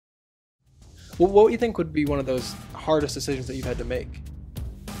What do you think would be one of those hardest decisions that you've had to make?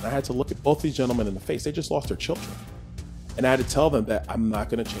 I had to look at both these gentlemen in the face. They just lost their children. And I had to tell them that I'm not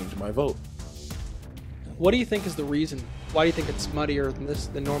going to change my vote. What do you think is the reason? Why do you think it's muddier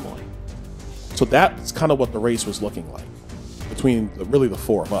than normally? So that's kind of what the race was looking like between really the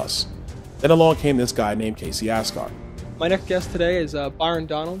four of us. Then along came this guy named Casey Ascot. My next guest today is Byron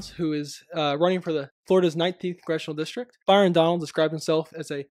Donalds, who is running for Florida's 19th Congressional District. Byron Donalds described himself as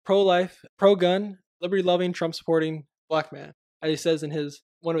a pro-life, pro-gun, liberty-loving, Trump-supporting black man, as he says in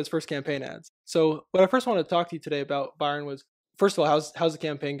one of his first campaign ads. So what I first wanted to talk to you today about, Byron, was, first of all, how's the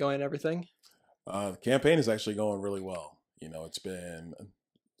campaign going and everything? The campaign is actually going really well. It's been,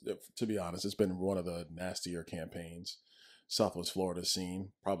 to be honest, it's been one of the nastier campaigns Southwest Florida's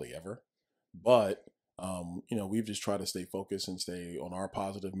seen probably ever. But, we've just tried to stay focused and stay on our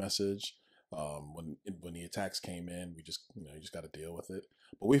positive message. When the attacks came in, we just, you just got to deal with it.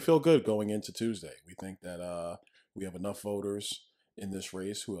 But we feel good going into Tuesday. We think that we have enough voters in this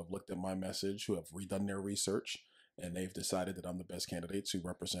race who have looked at my message, who have redone their research, and they've decided that I'm the best candidate to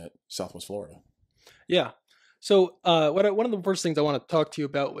represent Southwest Florida. Yeah. So one of the first things I want to talk to you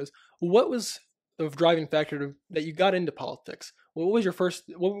about was, what was the driving factor that you got into politics? What was your first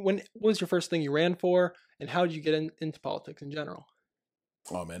thing you ran for, and how did you get into politics in general?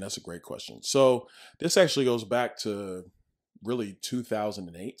 Oh man, that's a great question. So this actually goes back to really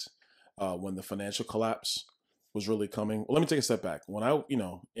 2008, when the financial collapse was really coming. Well, let me take a step back. When I,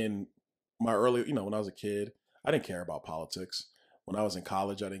 in my early, when I was a kid, I didn't care about politics. When I was in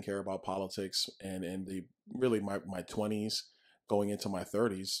college, I didn't care about politics. And in my 20s, going into my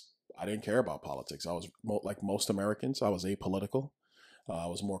 30s, I didn't care about politics. I was like most Americans. I was apolitical. I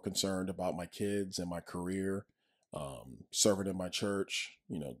was more concerned about my kids and my career, serving in my church,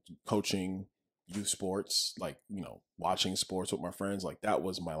 coaching youth sports, like, watching sports with my friends. Like, that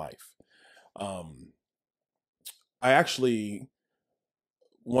was my life.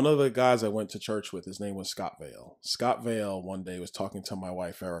 One of the guys I went to church with, his name was Scott Vale. Scott Vale one day was talking to my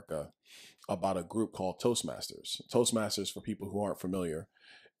wife, Erica, about a group called Toastmasters. Toastmasters, for people who aren't familiar,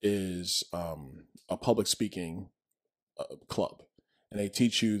 is a public speaking club. And they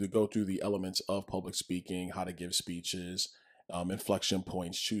teach you to go through the elements of public speaking, how to give speeches, inflection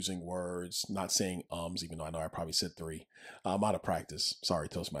points, choosing words, not saying ums, even though I know I probably said 3. I'm out of practice. Sorry,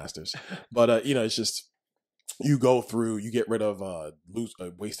 Toastmasters. But, it's just, you go through, you get rid of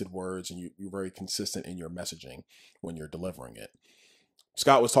wasted words, and you're very consistent in your messaging when you're delivering it.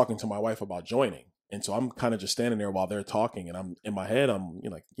 Scott was talking to my wife about joining. And so I'm kind of just standing there while they're talking, and I'm in my head, I'm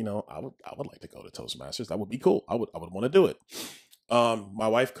like, I would like to go to Toastmasters. That would be cool. I would want to do it. My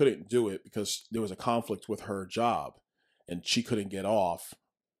wife couldn't do it because there was a conflict with her job, and she couldn't get off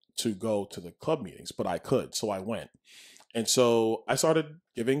to go to the club meetings, but I could. So I went. And so I started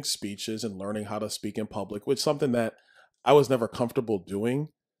giving speeches and learning how to speak in public, which is something that I was never comfortable doing,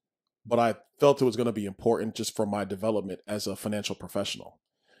 but I felt it was going to be important just for my development as a financial professional.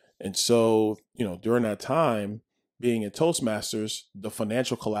 And so, during that time, being in Toastmasters, the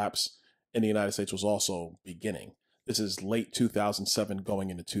financial collapse in the United States was also beginning. This is late 2007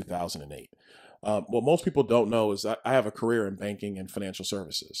 going into 2008. What most people don't know is that I have a career in banking and financial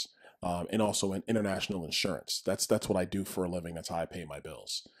services, and also in international insurance. That's what I do for a living. That's how I pay my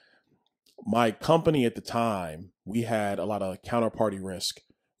bills. My company at the time, we had a lot of counterparty risk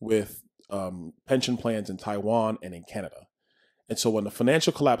with pension plans in Taiwan and in Canada. And so when the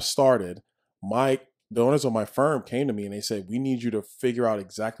financial collapse started, the owners of my firm came to me and they said, we need you to figure out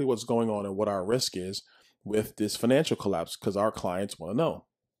exactly what's going on and what our risk is with this financial collapse, because our clients want to know.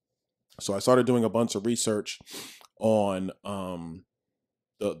 So I started doing a bunch of research on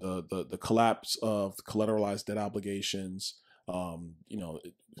the collapse of collateralized debt obligations,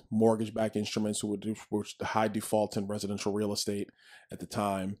 mortgage-backed instruments, which the high default in residential real estate at the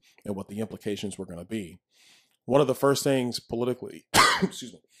time, and what the implications were going to be. One of the first things politically,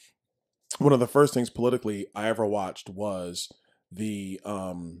 excuse me, I ever watched was the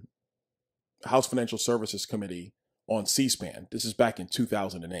House Financial Services Committee on C-SPAN. This is back in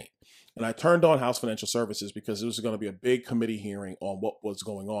 2008. And I turned on House Financial Services because it was going to be a big committee hearing on what was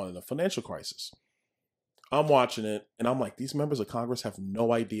going on in the financial crisis. I'm watching it and I'm like, these members of Congress have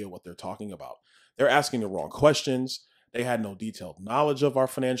no idea what they're talking about. They're asking the wrong questions. They had no detailed knowledge of our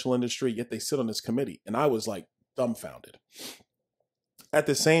financial industry, yet they sit on this committee. And I was like dumbfounded. At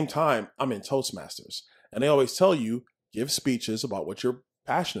the same time, I'm in Toastmasters, and they always tell you, give speeches about what you're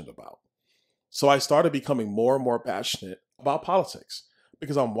passionate about. So I started becoming more and more passionate about politics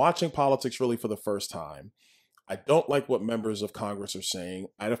because I'm watching politics really for the first time. I don't like what members of Congress are saying.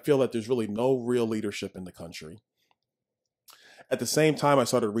 I feel that there's really no real leadership in the country. At the same time, I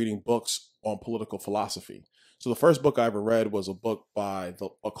started reading books on political philosophy. So the first book I ever read was a book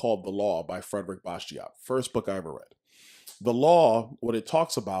called The Law by Frederick Bastiat. First book I ever read. The Law, what it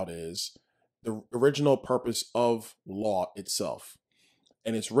talks about is the original purpose of law itself.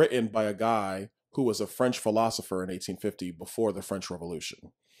 And it's written by a guy who was a French philosopher in 1850 before the French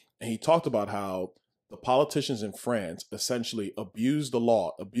Revolution. And he talked about how the politicians in France essentially abused the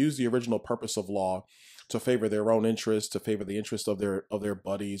law, abused the original purpose of law to favor their own interests, to favor the interests of their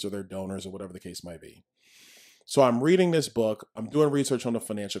buddies or their donors or whatever the case might be. So I'm reading this book. I'm doing research on the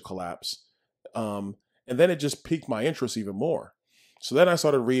financial collapse. And then it just piqued my interest even more. So then I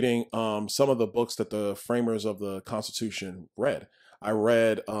started reading some of the books that the framers of the Constitution read. I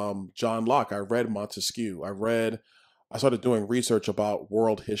read John Locke. I read Montesquieu. I started doing research about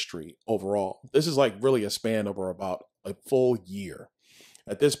world history overall. This is like really a span over about a full year.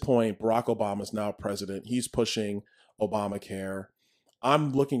 At this point, Barack Obama is now president. He's pushing Obamacare.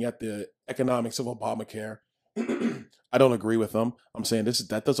 I'm looking at the economics of Obamacare. I don't agree with them. I'm saying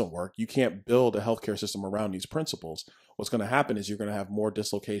that doesn't work. You can't build a healthcare system around these principles. What's going to happen is you're going to have more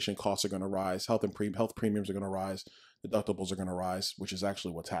dislocation. Costs are going to rise. Health premiums are going to rise. Deductibles are going to rise, which is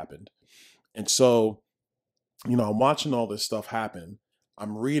actually what's happened. And so, I'm watching all this stuff happen.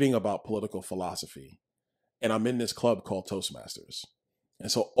 I'm reading about political philosophy, and I'm in this club called Toastmasters.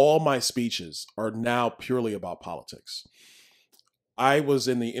 And so all my speeches are now purely about politics. I was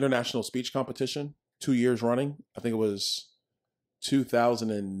in the international speech competition 2 years running. I think it was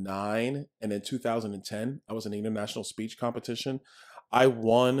 2009, and in 2010, I was in the international speech competition. I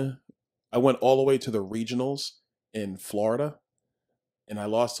won. I went all the way to the regionals in Florida, and I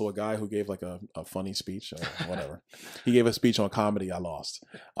lost to a guy who gave like a funny speech or whatever. He gave a speech on comedy. I lost.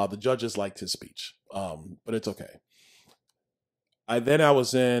 The judges liked his speech, but it's okay. I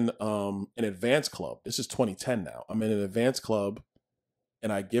was in an advanced club. This is 2010 now. I'm in an advanced club,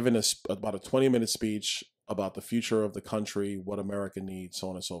 and I given about a 20-minute speech about the future of the country, what America needs, so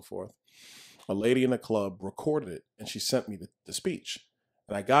on and so forth. A lady in the club recorded it, and she sent me the speech.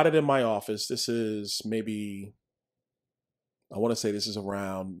 And I got it in my office. This is maybe, I want to say this is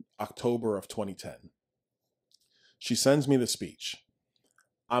around October of 2010. She sends me the speech.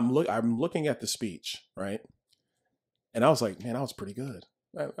 I'm looking at the speech, right? And I was like, man, that was pretty good.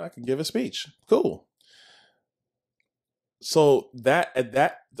 I can give a speech. Cool. So on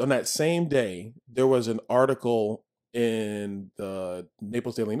that same day, there was an article in the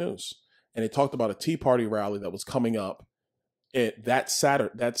Naples Daily News, and it talked about a Tea Party rally that was coming up that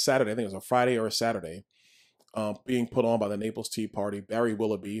Saturday. I think it was a Friday or a Saturday, being put on by the Naples Tea Party. Barry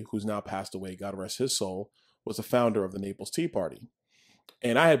Willoughby, who's now passed away, God rest his soul, was the founder of the Naples Tea Party.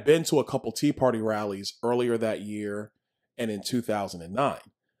 And I had been to a couple Tea Party rallies earlier that year and in 2009.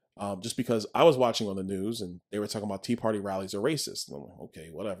 Just because I was watching on the news and they were talking about Tea Party rallies are racist. And I'm like, okay,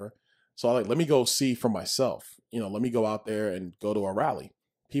 whatever. So I let me go see for myself. Let me go out there and go to a rally.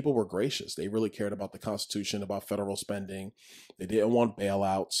 People were gracious. They really cared about the Constitution, about federal spending. They didn't want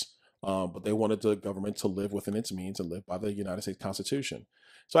bailouts, but they wanted the government to live within its means and live by the United States Constitution.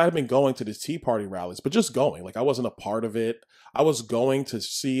 So I had been going to these Tea Party rallies, but just going. Like I wasn't a part of it. I was going to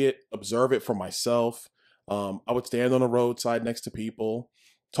see it, observe it for myself. I would stand on the roadside next to people,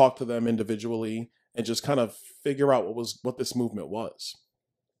 talk to them individually, and just kind of figure out what this movement was.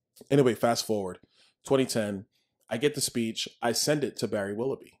 Anyway, fast forward, 2010, I get the speech. I send it to Barry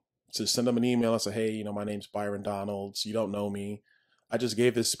Willoughby. To send him an email. I say, hey, my name's Byron Donalds. You don't know me. I just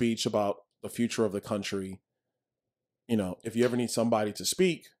gave this speech about the future of the country. If you ever need somebody to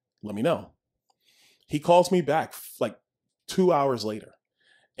speak, let me know. He calls me back like 2 hours later,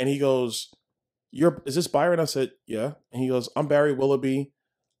 and he goes, is this Byron? I said, yeah. And he goes, I'm Barry Willoughby.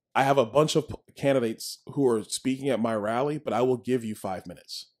 I have a bunch of candidates who are speaking at my rally, but I will give you 5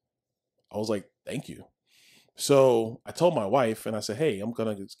 minutes. I was like, thank you. So I told my wife and I said, hey, I'm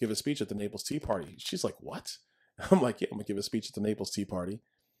going to give a speech at the Naples Tea Party. She's like, what? I'm like, yeah, I'm going to give a speech at the Naples Tea Party.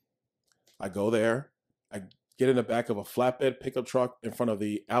 I go there. I get in the back of a flatbed pickup truck in front of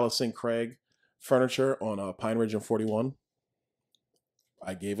the Allison Craig furniture on Pine Ridge and 41.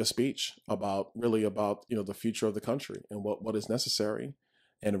 I gave a speech about the future of the country and what is necessary.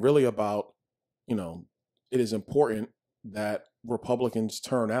 And really about, it is important that Republicans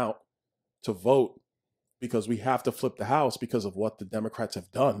turn out to vote because we have to flip the House because of what the Democrats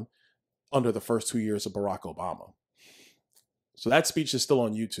have done under the first 2 years of Barack Obama. So that speech is still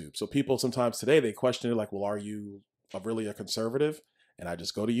on YouTube. So people sometimes today, they question it like, well, are you really a conservative? And I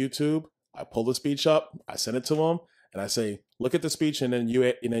just go to YouTube, I pull the speech up, I send it to them, and I say, look at the speech, and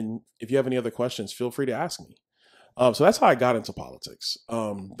then if you have any other questions, feel free to ask me. So that's how I got into politics.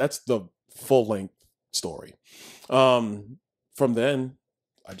 That's the full length story. From then,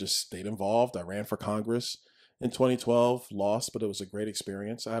 I just stayed involved. I ran for Congress in 2012, lost, but it was a great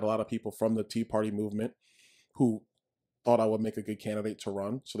experience. I had a lot of people from the Tea Party movement who thought I would make a good candidate to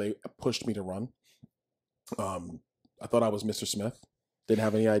run, so they pushed me to run. I thought I was Mr. Smith. Didn't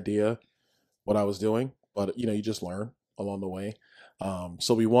have any idea what I was doing, but you just learn along the way.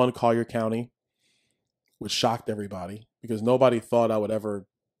 So we won Collier County, which shocked everybody because nobody thought I would ever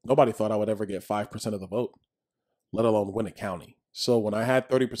get 5% of the vote, let alone win a county. So when I had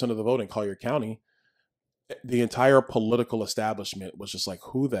 30% of the vote in Collier County, the entire political establishment was just like,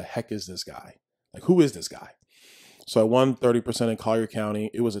 who the heck is this guy? Like, who is this guy? So I won 30% in Collier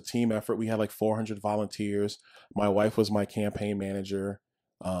County. It was a team effort. We had like 400 volunteers. My wife was my campaign manager.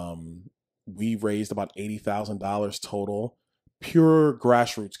 We raised about $80,000 total. Pure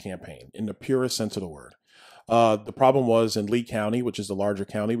grassroots campaign in the purest sense of the word. The problem was in Lee County, which is the larger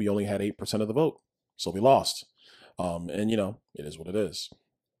county, we only had 8% of the vote. So we lost. And it is what it is.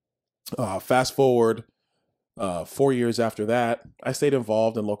 Fast forward 4 years after that, I stayed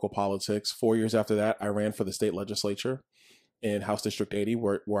involved in local politics. 4 years after that, I ran for the state legislature in House District 80,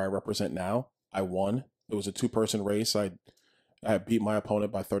 where I represent now. I won. It was a 2-person race. I beat my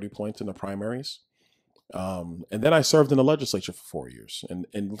opponent by 30 points in the primaries. And then I served in the legislature for 4 years.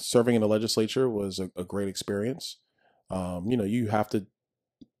 And serving in the legislature was a great experience. You have to,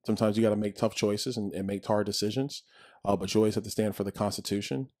 sometimes you got to make tough choices and make hard decisions, but you always have to stand for the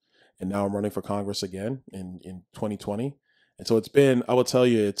Constitution. And now I'm running for Congress again in 2020. And so I will tell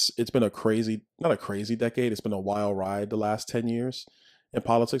you, it's been not a crazy decade. It's been a wild ride the last 10 years in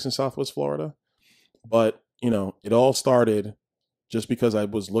politics in Southwest Florida. But, it all started just because I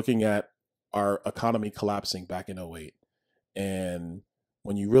was looking at our economy collapsing back in 2008. And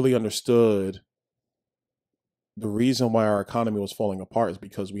when you really understood the reason why our economy was falling apart is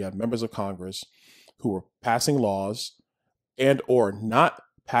because we had members of Congress who were passing laws and or not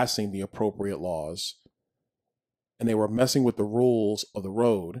passing the appropriate laws, and they were messing with the rules of the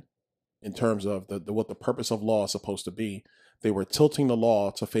road in terms of what the purpose of law is supposed to be. They were tilting the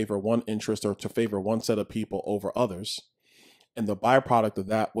law to favor one interest or to favor one set of people over others. And the byproduct of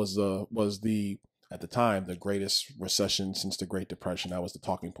that was at the time, the greatest recession since the Great Depression. That was the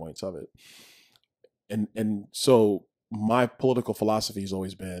talking points of it. And so my political philosophy has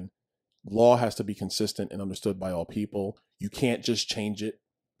always been law has to be consistent and understood by all people. You can't just change it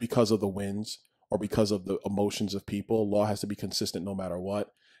because of the winds or because of the emotions of people. Law has to be consistent no matter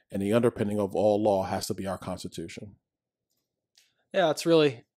what. And the underpinning of all law has to be our Constitution. Yeah, it's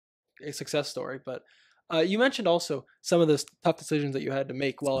really a success story. But you mentioned also some of the tough decisions that you had to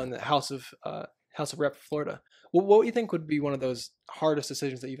make while in the House of Rep for Florida. What do you think would be one of those hardest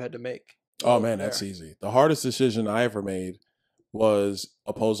decisions that you've had to make? Oh, man, that's easy. The hardest decision I ever made was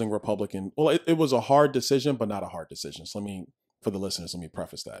opposing Republican. Well, it was a hard decision, but not a hard decision. So for the listeners, let me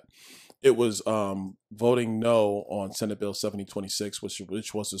preface that. It was voting no on Senate Bill 7026, which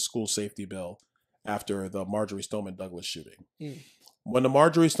was the school safety bill after the Marjory Stoneman Douglas shooting. When the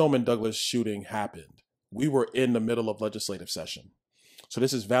Marjory Stoneman Douglas shooting happened, we were in the middle of legislative session. So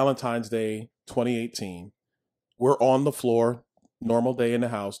this is Valentine's Day 2018. We're on the floor, normal day in the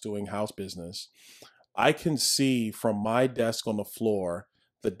House, doing House business. I can see from my desk on the floor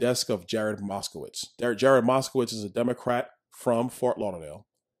the desk of Jared Moskowitz. Jared Moskowitz is a Democrat from Fort Lauderdale.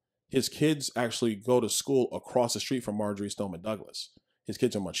 His kids actually go to school across the street from Marjory Stoneman Douglas. His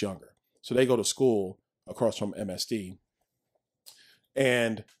kids are much younger. So they go to school across from MSD.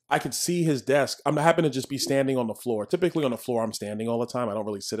 And I could see his desk. I happen to just be standing on the floor. Typically on the floor, I'm standing all the time. I don't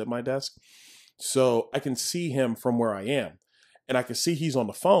really sit at my desk. So I can see him from where I am. And I can see he's on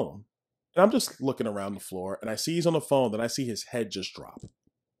the phone. And I'm just looking around the floor. And I see he's on the phone. Then I see his head just drop.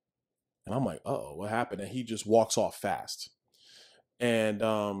 And I'm like, uh-oh, what happened? And he just walks off fast. And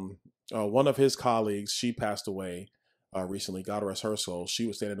one of his colleagues, she passed away recently. God rest her soul. She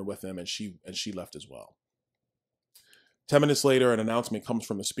was standing with him, and she left as well. 10 minutes later, an announcement comes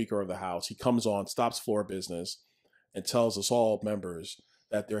from the Speaker of the House. He comes on, stops floor business, and tells us all members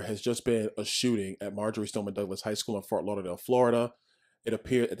that there has just been a shooting at Marjory Stoneman Douglas High School in Fort Lauderdale, Florida. It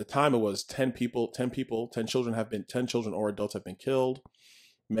appeared at the time it was 10 children or adults have been killed,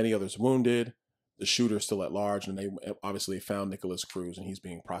 many others wounded. The shooter is still at large, and they obviously found Nicholas Cruz, and he's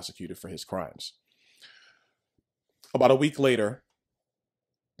being prosecuted for his crimes. About a week later,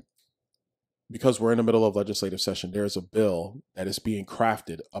 because we're in the middle of legislative session, there's a bill that is being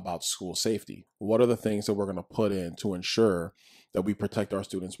crafted about school safety. What are the things that we're going to put in to ensure that we protect our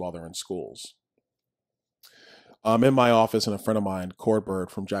students while they're in schools? I'm in my office, and a friend of mine, Cord Bird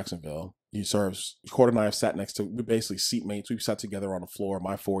from Jacksonville, Cord and I have sat next to, we basically seatmates. We've sat together on the floor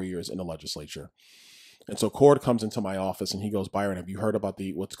my 4 years in the legislature. And so Cord comes into my office and he goes, Byron, have you heard about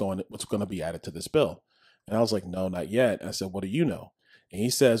what's going to be added to this bill? And I was like, no, not yet. I said, what do you know? And he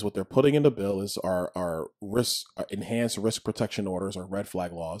says what they're putting in the bill is our enhanced risk protection orders or red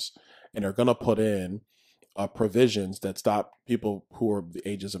flag laws. And they're going to put in provisions that stop people who are the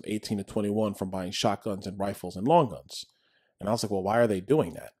ages of 18 to 21 from buying shotguns and rifles and long guns. And I was like, well, why are they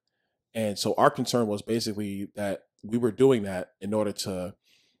doing that? And so our concern was basically that we were doing that in order to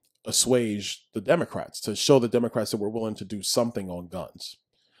assuage the Democrats, to show the Democrats that we're willing to do something on guns.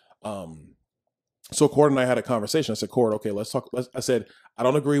 So Cord and I had a conversation. I said, Cord, okay, let's talk. I said, I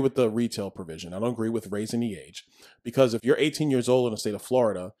don't agree with the retail provision. I don't agree with raising the age, because if you're 18 years old in the state of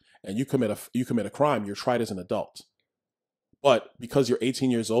Florida and you commit a crime, you're tried as an adult. But because you're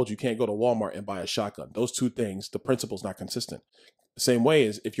 18 years old, you can't go to Walmart and buy a shotgun. Those two things, the principle's not consistent. The same way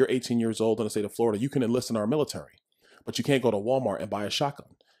as if you're 18 years old in the state of Florida, you can enlist in our military, but you can't go to Walmart and buy a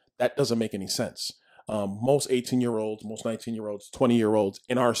shotgun. That doesn't make any sense. Most 18-year-olds, most 19-year-olds, 20-year-olds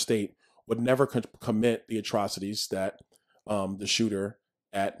in our state would never commit the atrocities that the shooter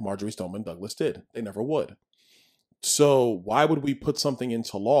at Marjorie Stoneman Douglas did. They never would. So why would we put something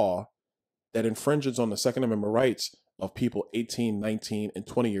into law that infringes on the Second Amendment rights of people 18, 19, and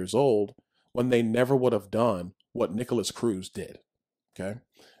 20 years old when they never would have done what Nicholas Cruz did? Okay.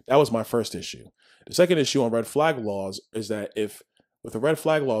 That was my first issue. The second issue on red flag laws is that with the red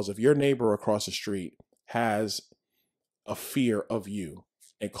flag laws, if your neighbor across the street has a fear of you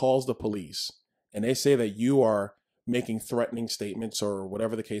and calls the police and they say that you are making threatening statements or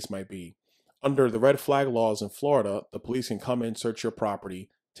whatever the case might be, under the red flag laws in Florida, the police can come in, search your property,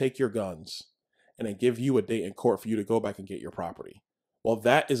 take your guns, and then give you a date in court for you to go back and get your property. Well,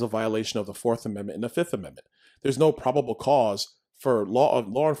 that is a violation of the Fourth Amendment and the Fifth Amendment. There's no probable cause for law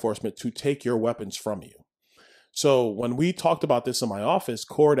enforcement to take your weapons from you. So when we talked about this in my office,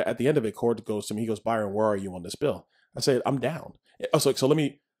 Cord, at the end of it, Cord goes to me, he goes, Byron, where are you on this bill? I said, I'm down. So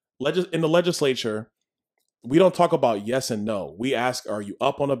in the legislature, we don't talk about yes and no. We ask, are you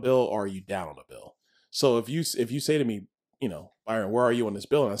up on a bill or are you down on a bill? So if you say to me, Byron, where are you on this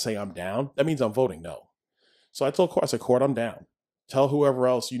bill? And I say I'm down, that means I'm voting no. So I told Cord, I said, Cord, I'm down. Tell whoever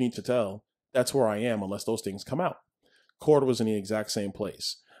else you need to tell. That's where I am unless those things come out. Cord was in the exact same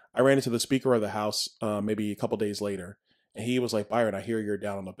place. I ran into the Speaker of the House maybe a couple days later, and he was like, Byron, I hear you're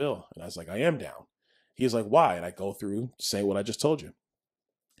down on the bill. And I was like, I am down. He's like, why? And I go through, say what I just told you.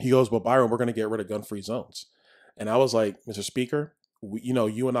 He goes, well, Byron, we're going to get rid of gun-free zones. And I was like, Mr. Speaker,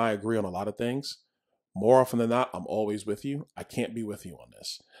 you and I agree on a lot of things. More often than not, I'm always with you. I can't be with you on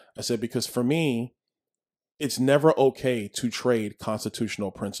this. I said, because for me, it's never okay to trade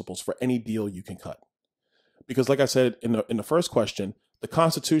constitutional principles for any deal you can cut. Because like I said in the first question, the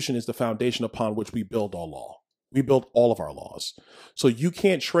Constitution is the foundation upon which we build all law. We build all of our laws. So you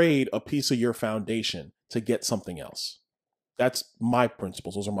can't trade a piece of your foundation to get something else. That's my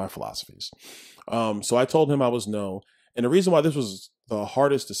principles. Those are my philosophies. So I told him I was no. And the reason why this was the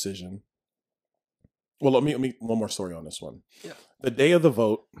hardest decision, well, let me one more story on this one. Yeah. The day of the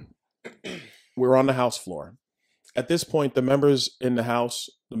vote, we were on the House floor. At this point, the members in the House,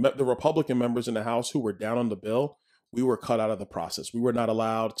 the Republican members in the House who were down on the bill, we were cut out of the process. We were not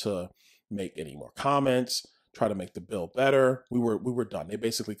allowed to make any more comments, try to make the bill better. We were done. They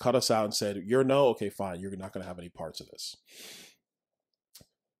basically cut us out and said, you're no, okay, fine. You're not going to have any parts of this.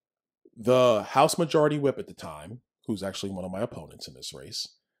 The House Majority Whip at the time, who's actually one of my opponents in this race,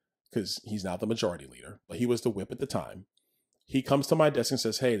 because he's now the majority leader, but he was the whip at the time. He comes to my desk and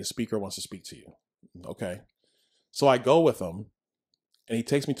says, hey, the Speaker wants to speak to you. Okay. So I go with him and he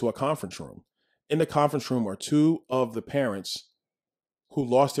takes me to a conference room. In the conference room are two of the parents who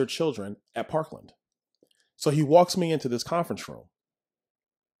lost their children at Parkland. So he walks me into this conference room.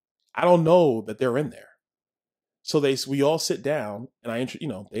 I don't know that they're in there. So we all sit down and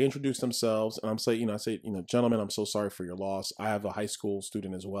they introduce themselves and I say, gentlemen, I'm so sorry for your loss. I have a high school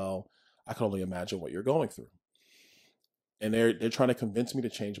student as well. I can only imagine what you're going through. And they're trying to convince me to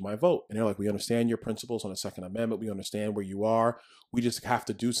change my vote. And they're like, we understand your principles on the Second Amendment. We understand where you are. We just have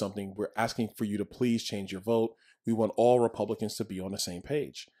to do something. We're asking for you to please change your vote. We want all Republicans to be on the same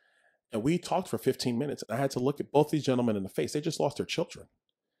page. And we talked for 15 minutes. And I had to look at both these gentlemen in the face. They just lost their children.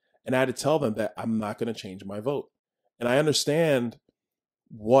 And I had to tell them that I'm not going to change my vote. And I understand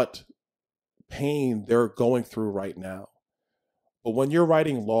what pain they're going through right now. But when you're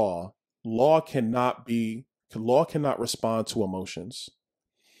writing law cannot respond to emotions.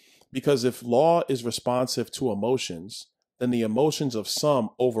 Because if law is responsive to emotions, then the emotions of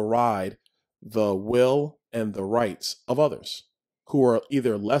some override the will and the rights of others who are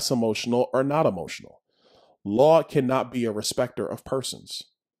either less emotional or not emotional. Law cannot be a respecter of persons.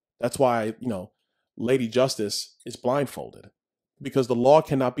 That's why, Lady Justice is blindfolded because the law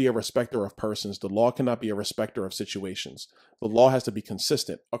cannot be a respecter of persons. The law cannot be a respecter of situations. The law has to be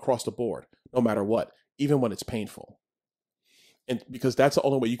consistent across the board, no matter what, even when it's painful. And because that's the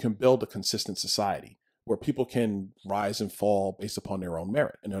only way you can build a consistent society where people can rise and fall based upon their own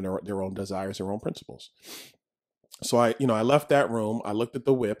merit and their own desires, their own principles. So I left that room. I looked at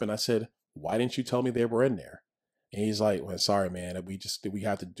the whip and I said, why didn't you tell me they were in there? And he's like, well, sorry, man. We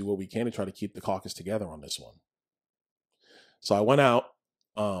have to do what we can to try to keep the caucus together on this one. So I went out.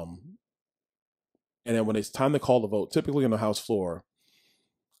 And then when it's time to call the vote, typically on the House floor,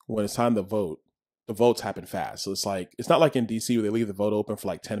 when it's time to vote, the votes happen fast. So it's not like in DC where they leave the vote open for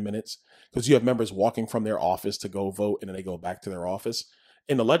like 10 minutes because you have members walking from their office to go vote and then they go back to their office.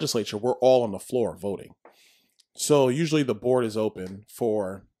 In the legislature, we're all on the floor voting. So usually the board is open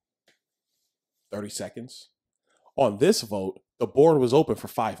for 30 seconds. On this vote, the board was open for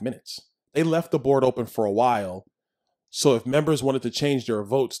 5 minutes. They left the board open for a while. So if members wanted to change their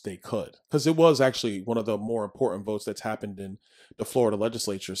votes, they could. Because it was actually one of the more important votes that's happened in the Florida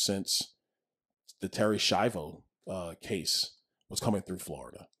legislature since the Terry Schiavo case was coming through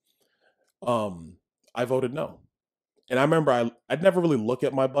Florida. I voted no. And I remember I'd never really look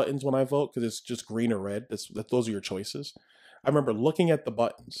at my buttons when I vote because it's just green or red. Those are your choices. I remember looking at the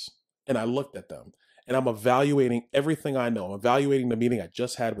buttons and I looked at them and I'm evaluating everything I know. I'm evaluating the meeting I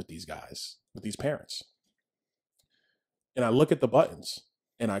just had with these guys, with these parents. And I look at the buttons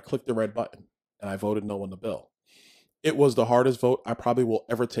and I click the red button and I voted no on the bill. It was the hardest vote I probably will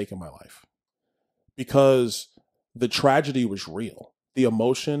ever take in my life because the tragedy was real. The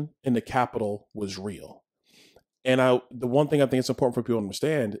emotion in the Capitol was real. And the one thing I think it's important for people to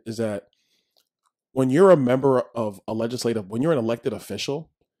understand is that when you're a member of when you're an elected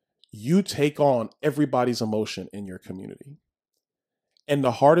official, you take on everybody's emotion in your community. And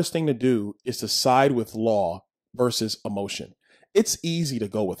the hardest thing to do is to side with law versus emotion. It's easy to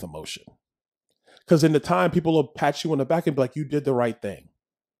go with emotion because in the time people will pat you on the back and be like, you did the right thing.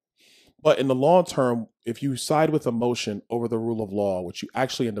 But in the long term, if you side with emotion over the rule of law, what you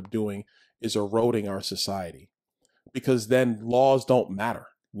actually end up doing is eroding our society. Because then laws don't matter.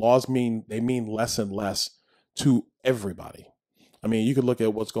 Laws mean less and less to everybody. I mean, you could look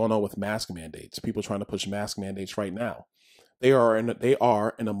at what's going on with mask mandates. People trying to push mask mandates right now. They are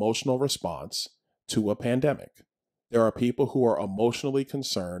an emotional response to a pandemic. There are people who are emotionally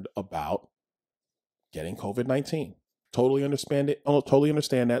concerned about getting COVID-19. Totally understand it. Totally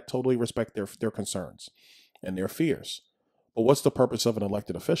understand that. Totally respect their concerns and their fears. But what's the purpose of an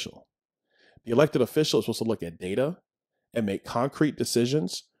elected official? The elected official is supposed to look at data and make concrete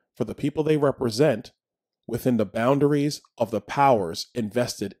decisions for the people they represent within the boundaries of the powers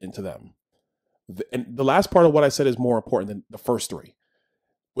invested into them. And the last part of what I said is more important than the first three.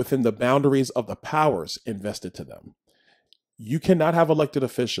 Within the boundaries of the powers invested to them. You cannot have elected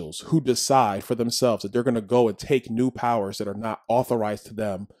officials who decide for themselves that they're going to go and take new powers that are not authorized to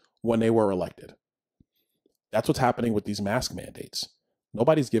them when they were elected. That's what's happening with these mask mandates.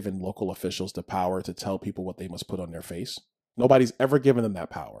 Nobody's given local officials the power to tell people what they must put on their face. Nobody's ever given them that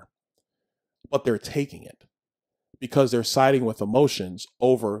power. But they're taking it because they're siding with emotions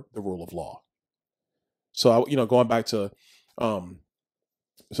over the rule of law. So, going back to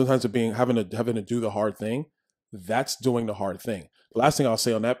sometimes having to do the hard thing, that's doing the hard thing. The last thing I'll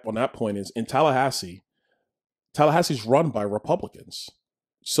say on that point is in Tallahassee's run by Republicans.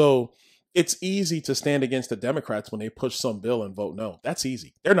 So it's easy to stand against the Democrats when they push some bill and vote no. That's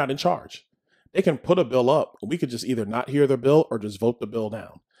easy. They're not in charge. They can put a bill up. We could just either not hear the bill or just vote the bill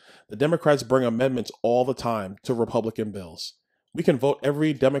down. The Democrats bring amendments all the time to Republican bills. We can vote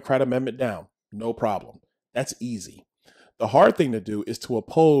every Democrat amendment down. No problem. That's easy. The hard thing to do is to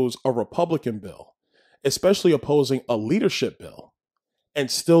oppose a Republican bill, especially opposing a leadership bill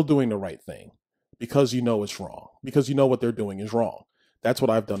and still doing the right thing because you know it's wrong, because you know what they're doing is wrong. That's what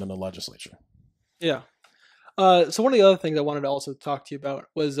I've done in the legislature. Yeah. So one of the other things I wanted to also talk to you about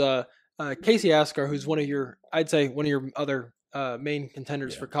was Casey Askar, who's one of your other main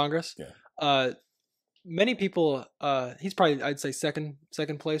contenders for Congress. Yeah. Many people, he's probably, I'd say second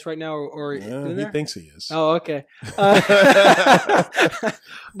place right now, or he thinks he is. Oh, okay.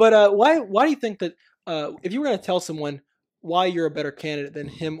 But why do you think that if you were going to tell someone why you're a better candidate than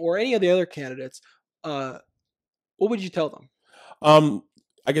him or any of the other candidates, what would you tell them?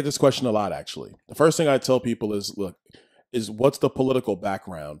 I get this question a lot, actually. The first thing I tell people is, what's the political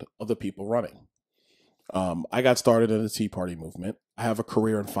background of the people running? I got started in the Tea Party movement. I have a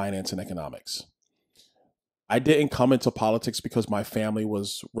career in finance and economics. I didn't come into politics because my family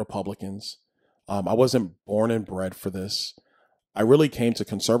was Republicans. I wasn't born and bred for this. I really came to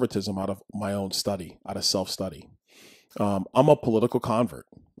conservatism out of my own study, out of self-study. I'm a political convert,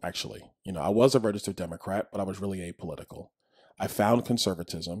 actually. I was a registered Democrat, but I was really apolitical. I found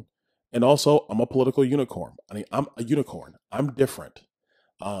conservatism, and also I'm a political unicorn. I mean, I'm a unicorn. I'm different.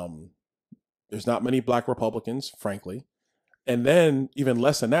 Um, there's not many Black Republicans, frankly. And then, even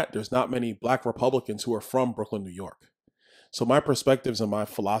less than that, there's not many Black Republicans who are from Brooklyn, New York. So my perspectives and my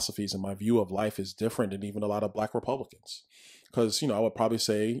philosophies and my view of life is different than even a lot of Black Republicans. Because, I would probably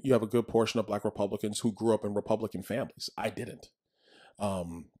say you have a good portion of Black Republicans who grew up in Republican families. I didn't.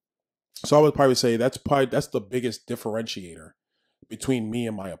 Um, so I would probably say that's the biggest differentiator between me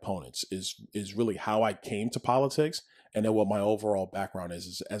and my opponents is really how I came to politics, and then what my overall background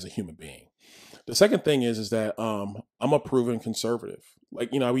is as a human being. The second thing is that I'm a proven conservative.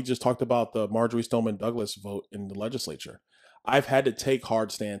 Like, we just talked about the Marjorie Stoneman Douglas vote in the legislature. I've had to take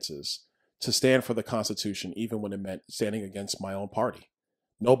hard stances to stand for the Constitution, even when it meant standing against my own party.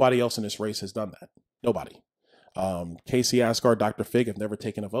 Nobody else in this race has done that. Nobody. Casey Asgar, Dr.Fig have never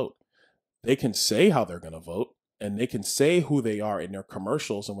taken a vote. They can say how they're going to vote, and they can say who they are in their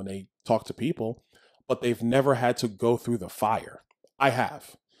commercials and when they talk to people, but they've never had to go through the fire. I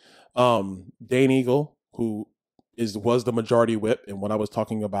have. Dane Eagle, who was the majority whip, and when I was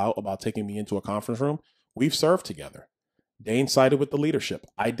talking about taking me into a conference room, we've served together. Dane sided with the leadership.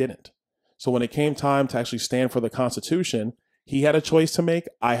 I didn't. So when it came time to actually stand for the Constitution, he had a choice to make.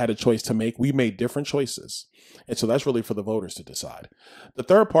 I had a choice to make. We made different choices. And so that's really for the voters to decide. The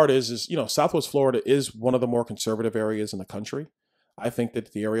third part is Southwest Florida is one of the more conservative areas in the country. I think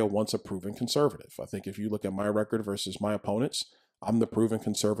that the area wants a proven conservative. I think if you look at my record versus my opponents, I'm the proven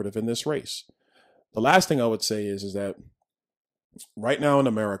conservative in this race. The last thing I would say is that right now in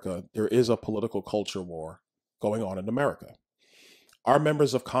America, there is a political culture war going on in America. Our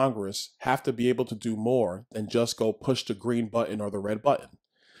members of Congress have to be able to do more than just go push the green button or the red button.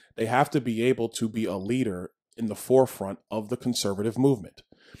 They have to be able to be a leader in the forefront of the conservative movement.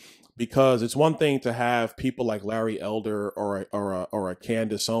 Because it's one thing to have people like Larry Elder or a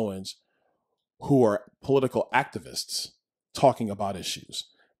Candace Owens who are political activists talking about issues.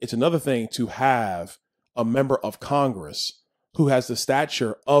 It's another thing to have a member of Congress who has the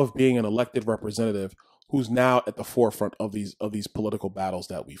stature of being an elected representative who's now at the forefront of these political battles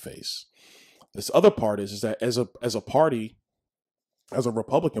that we face. This other part is that as a party, as a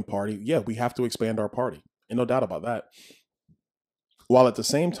Republican Party, yeah, we have to expand our party. And no doubt about that. While at the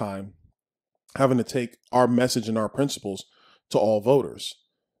same time, having to take our message and our principles to all voters.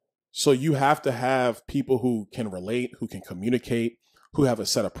 So you have to have people who can relate, who can communicate, who have a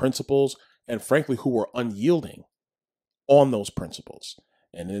set of principles, and frankly, who are unyielding on those principles.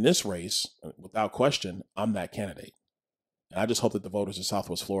 And in this race, without question, I'm that candidate. And I just hope that the voters of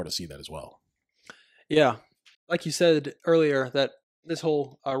Southwest Florida see that as well. Yeah. Like you said earlier, that this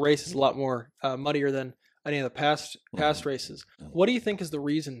whole race is a lot more muddier than any of the past races. What do you think is the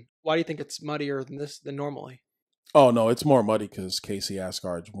reason? Why do you think it's muddier than normally? Oh, no, it's more muddy because Casey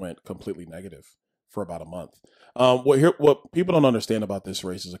Asgard went completely negative for about a month. What people don't understand about this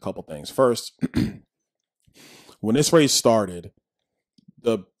race is a couple things. First, when this race started,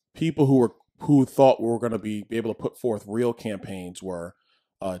 the people who thought we were going to be able to put forth real campaigns were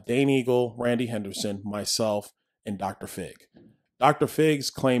Dane Eagle, Randy Henderson, myself, and Dr. Fig. Dr. Fig's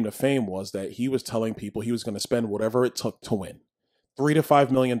claim to fame was that he was telling people he was going to spend whatever it took to win. $3 to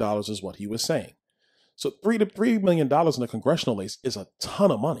 $5 million is what he was saying. So $3 million in a congressional race is a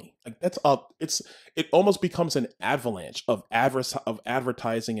ton of money. Like it almost becomes an avalanche of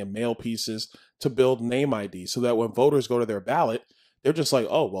advertising and mail pieces to build name ID, so that when voters go to their ballot, they're just like,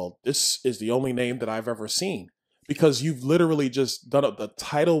 oh, well, this is the only name that I've ever seen, because you've literally just done the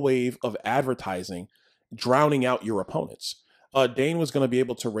tidal wave of advertising, drowning out your opponents. Dane was going to be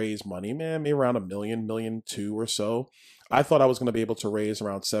able to raise money, maybe around $1 million, $1.2 million or so. I thought I was going to be able to raise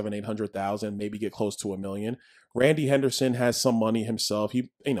around 700,000, 800,000, maybe get close to $1 million. Randy Henderson has some money himself.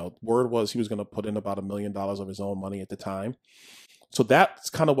 Word was he was going to put in about $1 million of his own money at the time. So that's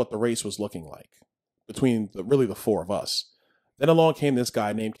kind of what the race was looking like between the four of us. Then along came this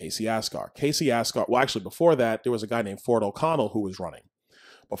guy named Casey Asgar. Well, actually, before that, there was a guy named Ford O'Connell who was running.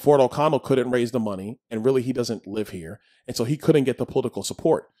 But Ford O'Connell couldn't raise the money, and really he doesn't live here. And so he couldn't get the political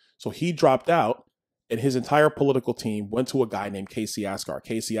support. So he dropped out, and his entire political team went to a guy named Casey Asgar.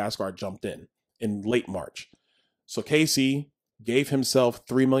 Casey Asgar jumped in late March. So Casey gave himself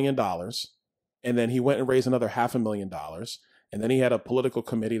 $3 million, and then he went and raised another $500,000. And then he had a political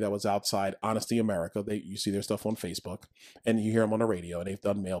committee that was outside Honesty America. You see their stuff on Facebook, and you hear them on the radio, and they've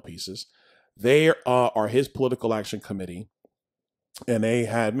done mail pieces. They are his political action committee, and they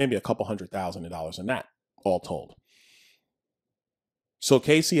had maybe a couple $100,000 in that, all told. So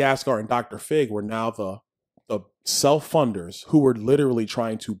Casey Asgar and Dr. Fig were now the self-funders who were literally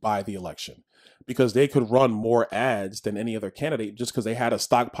trying to buy the election because they could run more ads than any other candidate just because they had a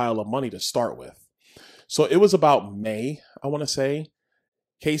stockpile of money to start with. So it was about May, I want to say,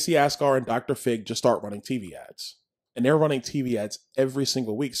 Casey Asgar and Dr. Fig just start running TV ads. And they're running TV ads every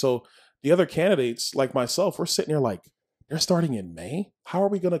single week. So the other candidates, like myself, we're sitting here like, they're starting in May? How are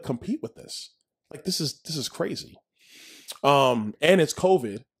we going to compete with this? Like, this is crazy. And it's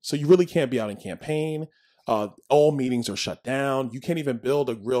COVID, so you really can't be out in campaign. All meetings are shut down. You can't even build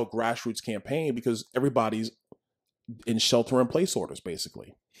a real grassroots campaign because everybody's in shelter-in-place orders,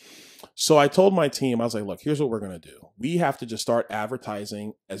 basically. So I told my team, I was like, look, here's what we're going to do. We have to just start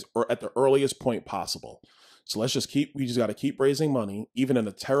advertising at the earliest point possible. So we just got to keep raising money, even in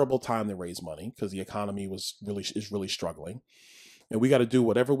a terrible time to raise money because the economy is really struggling. And we got to do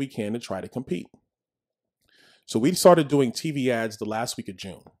whatever we can to try to compete. So we started doing TV ads the last week of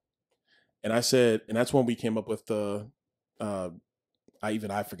June. And I said, and that's when we came up with the,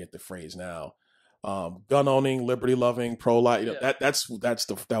 I forget the phrase now, gun owning, liberty loving, pro-life. You know,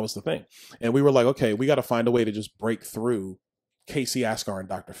 that was the thing. And we were like, okay, we got to find a way to just break through Casey Asgar and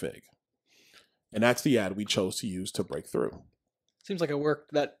Dr. Fig. And that's the ad we chose to use to break through. Seems like it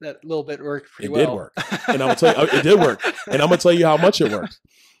worked. That little bit worked pretty well. It did work. And I'm gonna tell you, it did work. And I'm going to tell you how much it worked.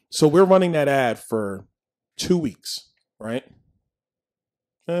 So we're running that ad for 2 weeks, right?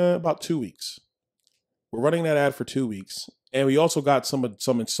 About 2 weeks. We're running that ad for 2 weeks. And we also got some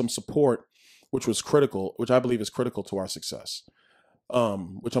support, which was critical, which I believe is critical to our success, which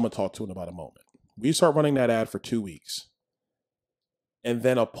I'm going to talk to in about a moment. We start running that ad for 2 weeks. And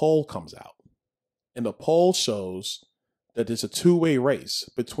then a poll comes out. And the poll shows that there's a two-way race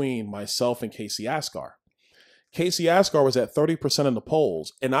between myself and Casey Asgar. Casey Asgar was at 30% in the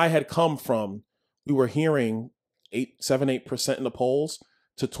polls. And I had come from, we were hearing 8% in the polls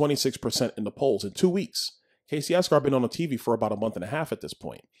to 26% in the polls in 2 weeks. Casey Asgar had been on the TV for about a month and a half at this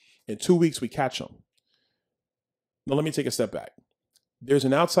point. In 2 weeks, we catch him. Now, let me take a step back. There's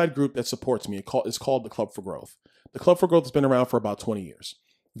an outside group that supports me. It's called the Club for Growth. The Club for Growth has been around for about 20 years.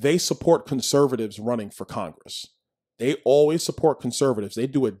 They support conservatives running for Congress. They always support conservatives. They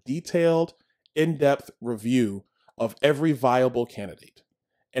do a detailed, in-depth review of every viable candidate.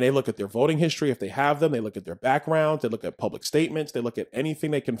 And they look at their voting history if they have them. They look at their backgrounds. They look at public statements. They look at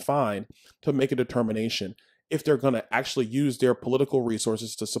anything they can find to make a determination if they're going to actually use their political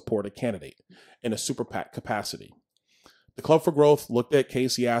resources to support a candidate in a super PAC capacity. The Club for Growth looked at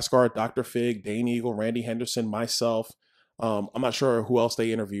Casey Asgar, Dr. Fig, Dane Eagle, Randy Henderson, myself. I'm not sure who else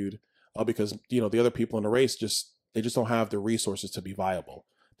they interviewed because, the other people in the race they just don't have the resources to be viable.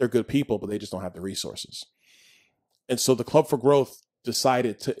 They're good people, but they just don't have the resources. And so the Club for Growth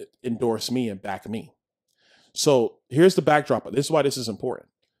decided to endorse me and back me. So here's the backdrop. This is why this is important.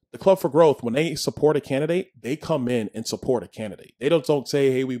 The Club for Growth, when they support a candidate, they come in and support a candidate. They don't say,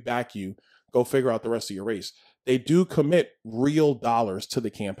 hey, we back you. Go figure out the rest of your race. They do commit real dollars to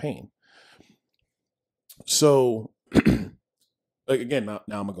the campaign. So again, now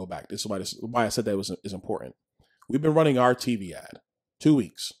I'm gonna go back. This is why I said that is important. We've been running our TV ad 2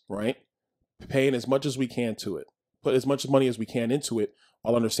 weeks, right? Paying as much as we can to it, put as much money as we can into it,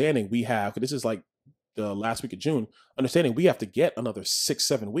 while understanding we have. This is like the last week of June. Understanding we have to get another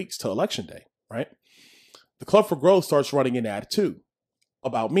 6-7 weeks to election day, right? The Club for Growth starts running an ad too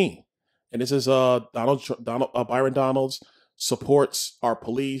about me, and this is Byron Donalds supports our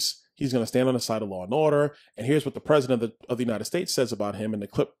police. He's going to stand on the side of law and order. And here's what the president of the United States says about him. And the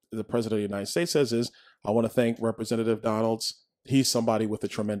clip the president of the United States says is, I want to thank Representative Donalds. He's somebody with a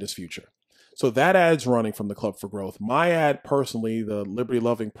tremendous future. So that ad's running from the Club for Growth. My ad personally, the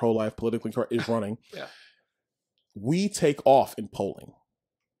liberty-loving, pro-life, politically correct, is running. Yeah. We take off in polling.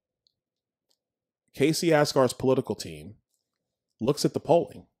 Casey Asgar's political team looks at the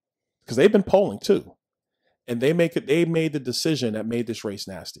polling because they've been polling too. And they made the decision that made this race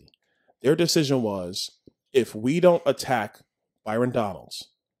nasty. Their decision was, if we don't attack Byron Donalds,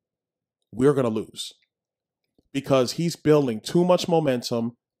 we're going to lose because he's building too much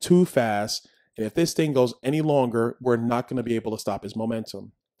momentum too fast. And if this thing goes any longer, we're not going to be able to stop his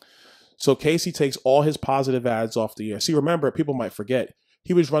momentum. So Casey takes all his positive ads off the air. See, remember, people might forget,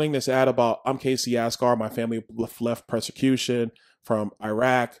 he was running this ad about, I'm Casey Asgar, my family left persecution from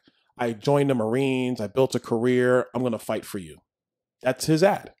Iraq. I joined the Marines. I built a career. I'm going to fight for you. That's his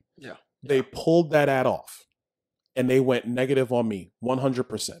ad. Yeah. They pulled that ad off and they went negative on me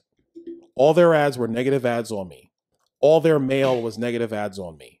 100%. All their ads were negative ads on me. All their mail was negative ads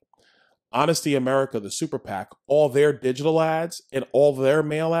on me. Honesty America, the super PAC, all their digital ads and all their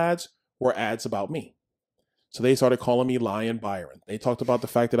mail ads were ads about me. So they started calling me Lion Byron. They talked about the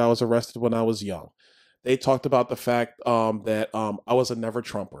fact that I was arrested when I was young. They talked about the fact that I was a never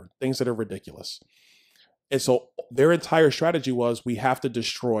Trumper, things that are ridiculous. And so their entire strategy was, we have to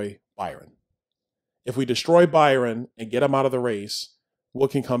destroy Byron. If we destroy Byron and get him out of the race, we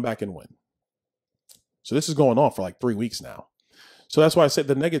can come back and win. So this is going on for like 3 weeks now. So that's why I said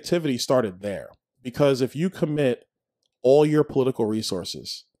the negativity started there. Because if you commit all your political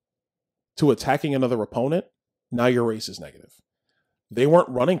resources to attacking another opponent, now your race is negative. They weren't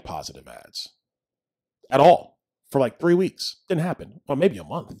running positive ads at all for like 3 weeks. Didn't happen. Well, maybe a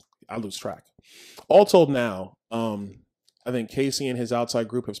month. I lose track. All told now, I think Casey and his outside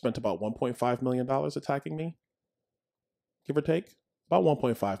group have spent about $1.5 million attacking me, give or take, about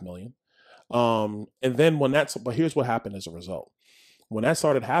 $1.5 million. And then but here's what happened as a result. When that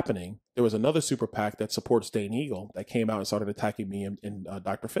started happening, there was another super PAC that supports Dane Eagle that came out and started attacking me and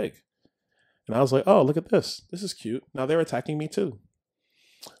Dr.Fig. And I was like, oh, look at this. This is cute. Now they're attacking me too.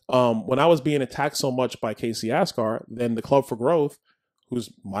 When I was being attacked so much by Casey Askar, then the Club for Growth, who's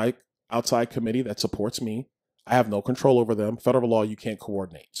my outside committee that supports me, I have no control over them. Federal law, you can't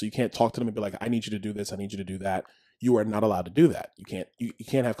coordinate. So you can't talk to them and be like, I need you to do this. I need you to do that. You are not allowed to do that. You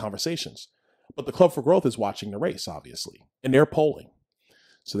can't have conversations. But the Club for Growth is watching the race, obviously, and they're polling.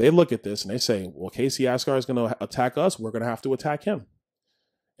 So they look at this and they say, well, Casey Askar is going to attack us. We're going to have to attack him.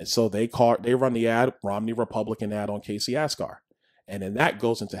 And so they run the ad, Romney Republican ad on Casey Askar. And then that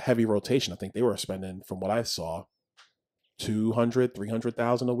goes into heavy rotation. I think they were spending, from what I saw, 200,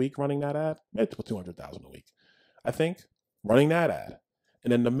 300,000 a week running that ad. Maybe 200,000 a week, I think, running that ad.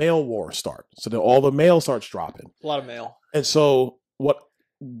 And then the mail war starts. So then all the mail starts dropping. A lot of mail. And so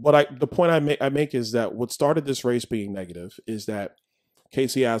the point I make is that what started this race being negative is that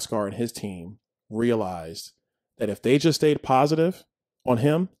Casey Askar and his team realized that if they just stayed positive on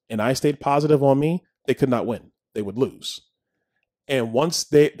him and I stayed positive on me, they could not win. They would lose. And once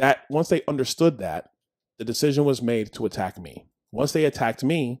they understood that, the decision was made to attack me. Once they attacked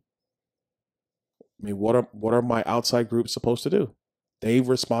me, I mean, what are my outside groups supposed to do? They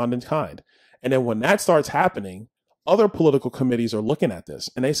respond in kind. And then when that starts happening, other political committees are looking at this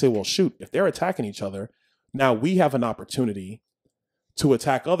and they say, well, shoot, if they're attacking each other, now we have an opportunity to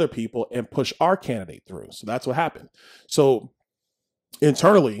attack other people and push our candidate through. So that's what happened. So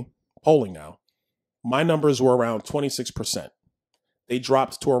internally, polling now, my numbers were around 26%. They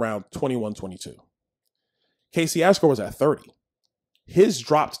dropped to around 21, 22. Casey Askar was at 30. His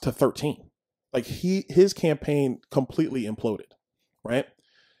dropped to 13. Like his campaign completely imploded, right?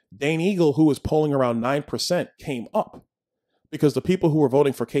 Dane Eagle, who was polling around 9%, came up because the people who were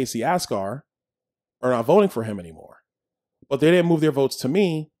voting for Casey Askar are not voting for him anymore. But they didn't move their votes to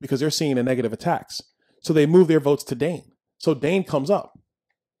me because they're seeing the negative attacks. So they moved their votes to Dane. So Dane comes up.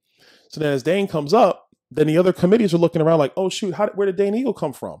 So then as Dane comes up, then the other committees are looking around like, oh, shoot, where did Dane Eagle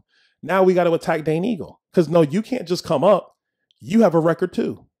come from? Now we got to attack Dane Eagle. Because no, you can't just come up. You have a record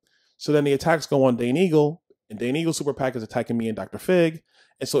too. So then the attacks go on Dane Eagle, and Dane Eagle Super PAC is attacking me and Dr. Fig.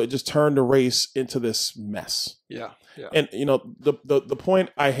 And so it just turned the race into this mess. Yeah. And, you know, the point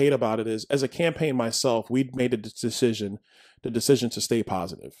I hate about it is, as a campaign myself, we'd made the decision to stay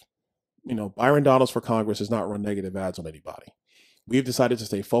positive. You know, Byron Donalds for Congress has not run negative ads on anybody. We've decided to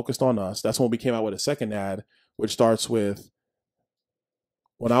stay focused on us. That's when we came out with a second ad, which starts with,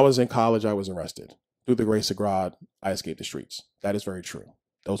 when I was in college, I was arrested. Through the grace of God, I escaped the streets. That is very true.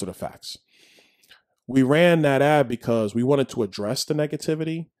 Those are the facts. We ran that ad because we wanted to address the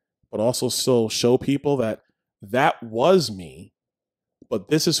negativity, but also still show people that that was me, but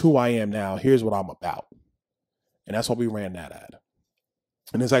this is who I am now. Here's what I'm about. And that's why we ran that ad.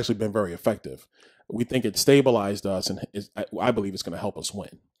 And it's actually been very effective. We think it stabilized us, and I believe it's going to help us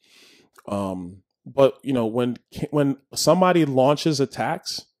win. But, you know, when somebody launches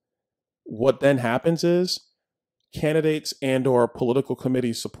attacks, what then happens is candidates and or political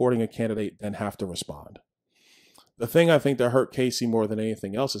committees supporting a candidate then have to respond. The thing I think that hurt Casey more than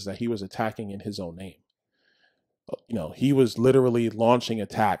anything else is that he was attacking in his own name. You know, he was literally launching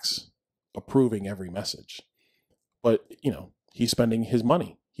attacks, approving every message. But, you know, he's spending his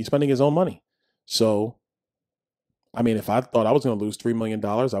money. He's spending his own money. So, I mean, if I thought I was going to lose $3 million,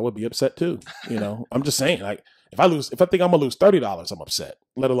 I would be upset too. You know, I'm just saying, like, if I think I'm going to lose $30, I'm upset,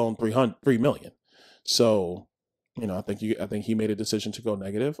 let alone $3 million. So, you know, I think he made a decision to go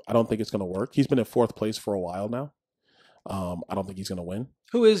negative. I don't think it's going to work. He's been in fourth place for a while now. I don't think he's going to win.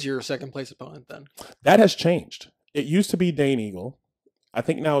 Who is your second place opponent then? That has changed. It used to be Dane Eagle. I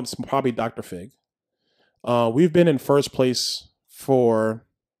think now it's probably Dr. Fig. We've been in first place for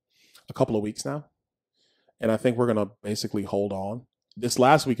a couple of weeks now. And I think we're going to basically hold on. This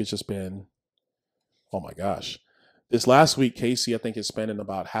last week has just been Oh my gosh. This last week, Casey, I think, is spending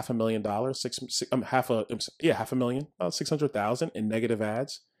about $500,000, half a million, about 600,000 in negative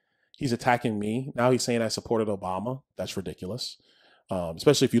ads. He's attacking me. Now he's saying I supported Obama. That's ridiculous.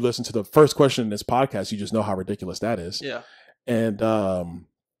 Especially if you listen to the first question in this podcast, you just know how ridiculous that is. Yeah. And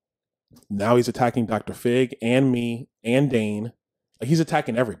now he's attacking Dr.Fig and me and Dane. Like, he's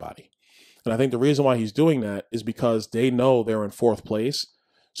attacking everybody. And I think the reason why he's doing that is because they know they're in fourth place.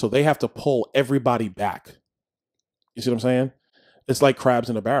 So they have to pull everybody back. You see what I'm saying? It's like crabs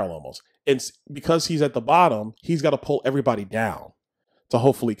in a barrel almost. It's because he's at the bottom, he's got to pull everybody down to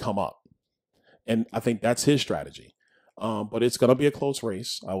hopefully come up. And I think that's his strategy. But it's going to be a close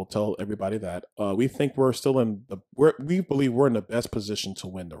race. I will tell everybody that. We think we're still we believe we're in the best position to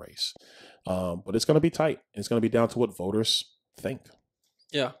win the race. But it's going to be tight. It's going to be down to what voters think.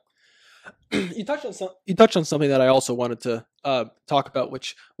 Yeah. You touched on something that I also wanted to talk about,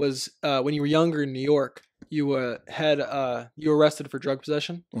 which was when you were younger in New York, you were arrested for drug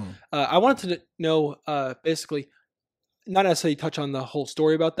possession. I wanted to know basically, not necessarily touch on the whole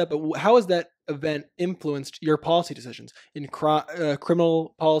story about that, but how has that event influenced your policy decisions in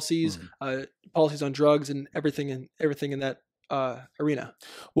criminal policies, policies on drugs, and everything in that arena?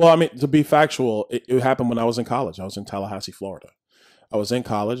 Well, I mean, to be factual, it happened when I was in college. I was in Tallahassee, Florida. I was in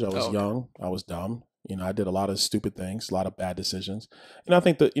college. I was young. I was dumb. I did a lot of stupid things, a lot of bad decisions. And I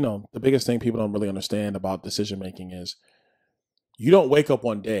think that, the biggest thing people don't really understand about decision making is you don't wake up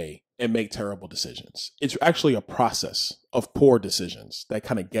one day and make terrible decisions. It's actually a process of poor decisions that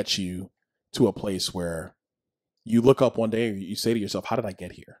kind of gets you to a place where you look up one day and you say to yourself, how did I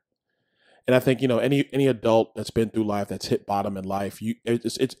get here? And I think, any adult that's been through life, that's hit bottom in life,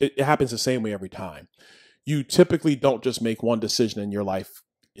 it happens the same way every time. You typically don't just make one decision and your life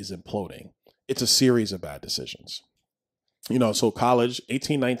is imploding. It's a series of bad decisions. So college,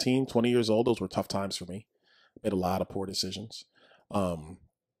 18, 19, 20 years old, those were tough times for me. Made a lot of poor decisions.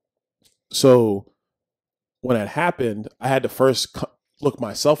 So when that happened, I had to first look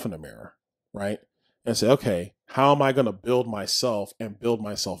myself in the mirror, right? And say, okay, how am I going to build myself and build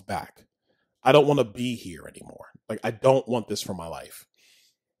myself back? I don't want to be here anymore. Like, I don't want this for my life.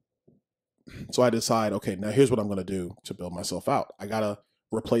 So I decide, okay, now here's what I'm going to do to build myself out. I got to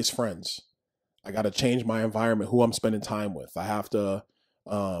replace friends. I got to change my environment, who I'm spending time with. I have to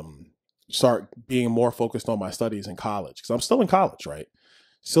start being more focused on my studies in college, because I'm still in college, right?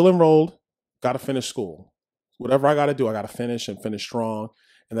 Still enrolled, got to finish school. Whatever I got to do, I got to finish and finish strong.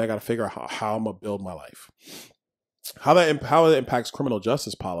 And then I got to figure out how I'm going to build my life. How it impacts criminal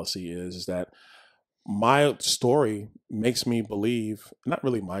justice policy is that my story makes me believe, not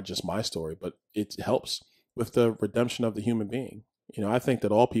really just my story, but it helps with the redemption of the human being. I think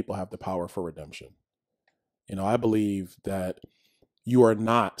that all people have the power for redemption. I believe that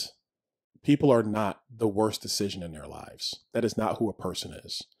people are not the worst decision in their lives. That is not who a person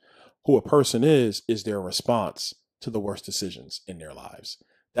is. Who a person is their response to the worst decisions in their lives.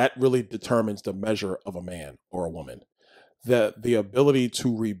 That really determines the measure of a man or a woman. The ability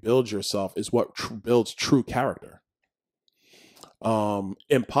to rebuild yourself is what builds true character.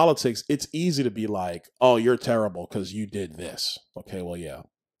 In politics, it's easy to be like, oh, you're terrible because you did this. Okay, well, yeah,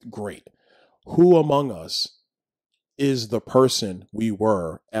 great. Who among us is the person we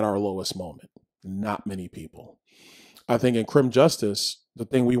were at our lowest moment? Not many people. I think in crim justice, the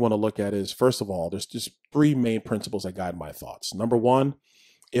thing we want to look at is, first of all, there's just three main principles that guide my thoughts. Number one,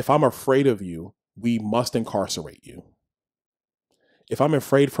 if I'm afraid of you, we must incarcerate you. If I'm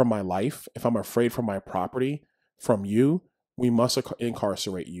afraid for my life, if I'm afraid for my property from you, we must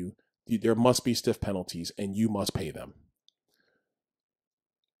incarcerate you. There must be stiff penalties and you must pay them.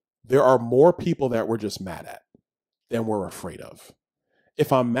 There are more people that we're just mad at than we're afraid of.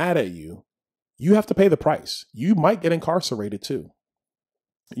 If I'm mad at you, you have to pay the price. You might get incarcerated too.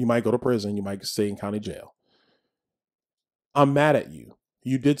 You might go to prison. You might stay in county jail. I'm mad at you.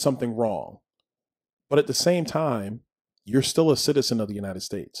 You did something wrong. But at the same time, you're still a citizen of the United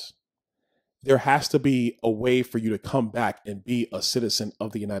States. There has to be a way for you to come back and be a citizen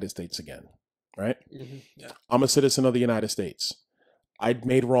of the United States again, right? Mm-hmm. Yeah. I'm a citizen of the United States. I'd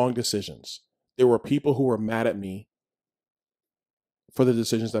made wrong decisions. There were people who were mad at me for the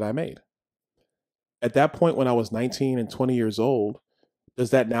decisions that I made. At that point, when I was 19 and 20 years old,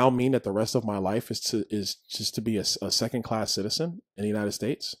 does that now mean that the rest of my life is just to be a second-class citizen in the United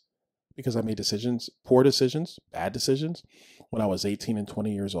States? Because I made decisions, poor decisions, bad decisions when I was 18 and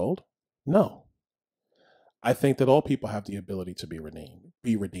 20 years old? No. I think that all people have the ability to be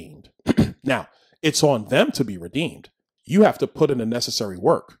redeemed. Now, it's on them to be redeemed. You have to put in the necessary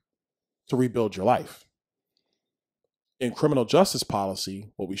work to rebuild your life. in criminal justice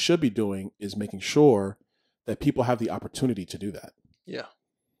policy, what we should be doing is making sure that people have the opportunity to do that. Yeah.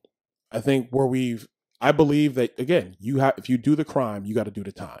 I think I believe that, again, if you do the crime, you got to do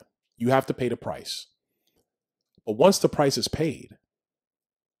the time. You have to pay the price. But once the price is paid,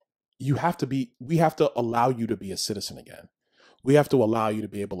 we have to allow you to be a citizen again. We have to allow you to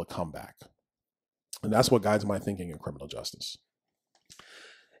be able to come back. And that's what guides my thinking in criminal justice.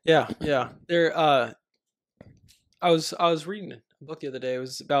 Yeah. There, I was reading a book the other day. It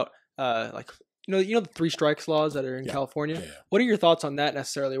was about like the 3 strikes laws that are in California. Yeah. What are your thoughts on that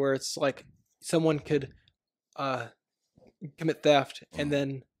necessarily? Where it's like someone could commit theft and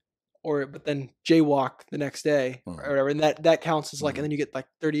then jaywalk the next day or whatever, and that counts as like, and then you get like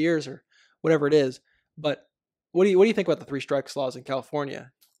 30 years or whatever it is. But what do you think about the 3 strikes laws in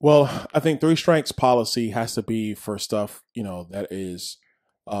California? Well, I think 3 strikes policy has to be for stuff that is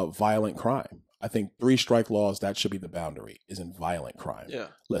violent crime. I think 3 strike laws, that should be the boundary, is in violent crime. Yeah.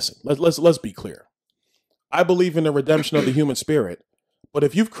 Listen, let's be clear. I believe in the redemption of the human spirit, but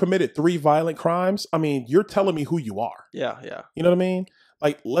if you've committed 3 violent crimes, I mean, you're telling me who you are. Yeah. You know what I mean?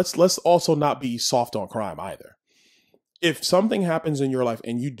 Like, let's also not be soft on crime either. If something happens in your life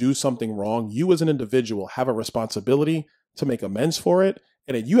and you do something wrong, you as an individual have a responsibility to make amends for it,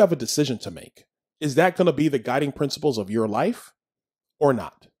 and then you have a decision to make. Is that going to be the guiding principles of your life or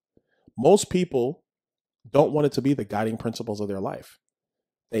not? Most people don't want it to be the guiding principles of their life.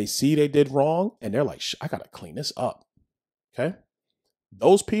 They see they did wrong and they're like, I got to clean this up. Okay?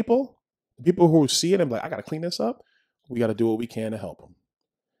 Those people who see it and be like, I got to clean this up, we got to do what we can to help them.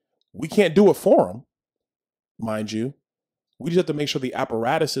 We can't do it for them, mind you. We just have to make sure the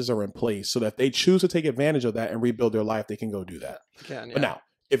apparatuses are in place so that if they choose to take advantage of that and rebuild their life, they can go do that. But now,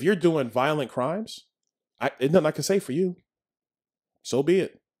 if you're doing violent crimes, there's nothing I can say for you. So be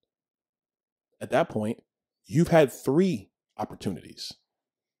it. At that point, you've had 3 opportunities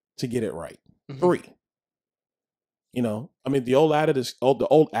to get it right. 3. I mean, the old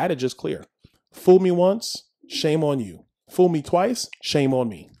adage is clear. Fool me once, shame on you. Fool me twice, shame on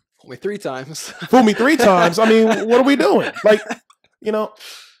me. Fool me 3 times. Fool me 3 times. I mean, what are we doing? Like,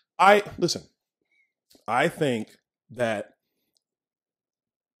 I think that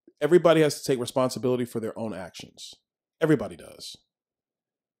everybody has to take responsibility for their own actions. Everybody does.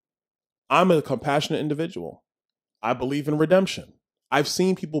 I'm a compassionate individual. I believe in redemption. I've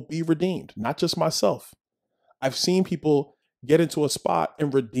seen people be redeemed, not just myself. I've seen people get into a spot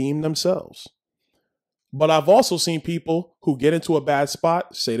and redeem themselves. But I've also seen people who get into a bad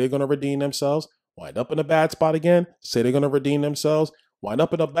spot, say they're going to redeem themselves, wind up in a bad spot again, say they're going to redeem themselves, wind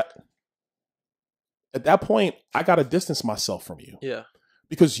up in a bad... At that point, I got to distance myself from you. Yeah.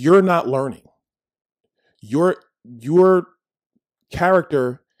 Because you're not learning. Your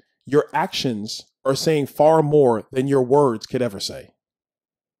character, your actions are saying far more than your words could ever say.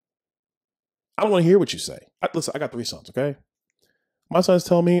 I don't want to hear what you say. Listen, I got 3 sons, okay? My sons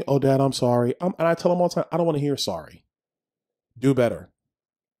tell me, oh, Dad, I'm sorry. And I tell them all the time, I don't want to hear sorry. Do better.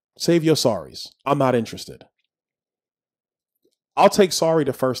 Save your sorries. I'm not interested. I'll take sorry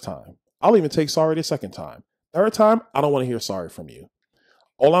the first time. I'll even take sorry the second time. Third time, I don't want to hear sorry from you.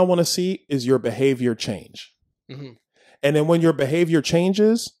 All I want to see is your behavior change. Mm-hmm. And then when your behavior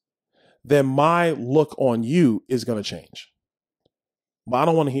changes, then my look on you is going to change. But I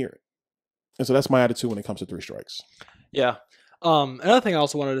don't want to hear it. And so that's my attitude when it comes to 3 strikes. Yeah. Another thing I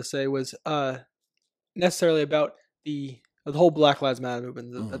also wanted to say was necessarily about the whole Black Lives Matter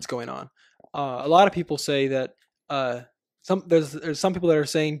movement that's going on. A lot of people say that there's some people that are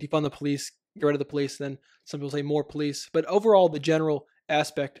saying defund the police, get rid of the police. Then some people say more police. But overall, the general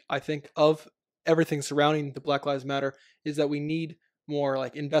aspect, I think, of everything surrounding the Black Lives Matter is that we need more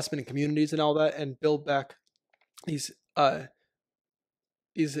like investment in communities and all that, and build back these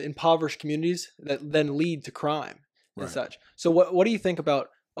impoverished communities that then lead to crime. And such. So what do you think about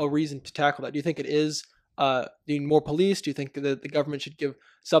a reason to tackle that? Do you think it is needing more police? Do you think that the government should give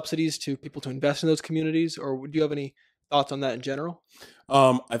subsidies to people to invest in those communities? Or do you have any thoughts on that in general?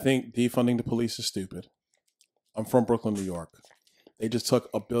 I think defunding the police is stupid. I'm from Brooklyn, New York. They just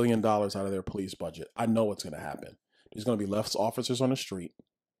took $1 billion out of their police budget. I know what's going to happen. There's going to be less officers on the street.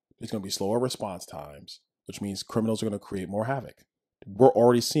 There's going to be slower response times, which means criminals are going to create more havoc. We're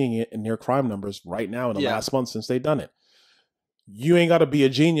already seeing it in their crime numbers right now in the last month since they've done it. You ain't got to be a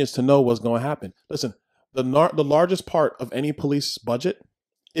genius to know what's going to happen. Listen, the largest part of any police budget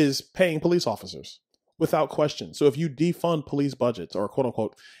is paying police officers without question. So if you defund police budgets, or quote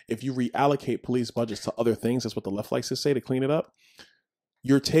unquote, if you reallocate police budgets to other things, that's what the left likes to say, to clean it up,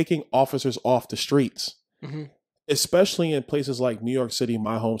 you're taking officers off the streets, especially in places like New York City,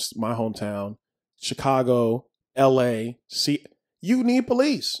 my hometown, Chicago, LA, see, you need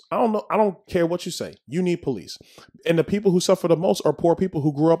police. I don't know. I don't care what you say. You need police. And the people who suffer the most are poor people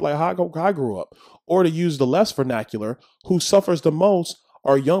who grew up like how I grew up. Or to use the less vernacular, who suffers the most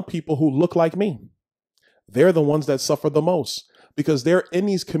are young people who look like me. They're the ones that suffer the most because they're in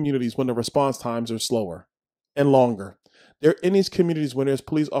these communities when the response times are slower and longer. They're in these communities when there's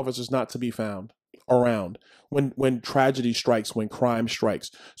police officers not to be found around, when tragedy strikes, when crime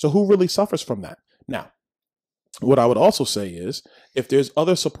strikes. So who really suffers from that? Now, what I would also say is if there's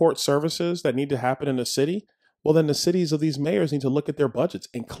other support services that need to happen in the city, well, then the cities of these mayors need to look at their budgets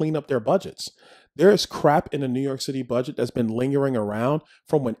and clean up their budgets. There is crap in the New York City budget that's been lingering around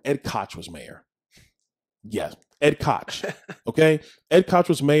from when Ed Koch was mayor. Yes, Ed Koch. Okay. Ed Koch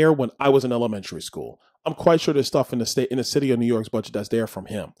was mayor when I was in elementary school. I'm quite sure there's stuff in the city of New York's budget that's there from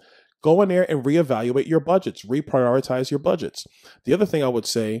him. Go in there and reevaluate your budgets, reprioritize your budgets. The other thing I would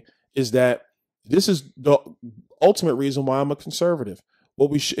say is that this is the ultimate reason why I'm a conservative.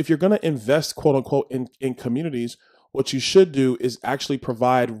 If you're going to invest, quote unquote, in communities, what you should do is actually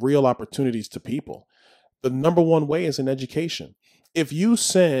provide real opportunities to people. The number one way is in education. If you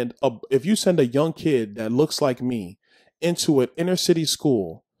send a young kid that looks like me into an inner city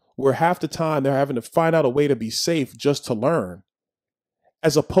school where half the time they're having to find out a way to be safe just to learn,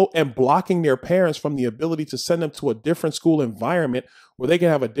 and blocking their parents from the ability to send them to a different school environment where they can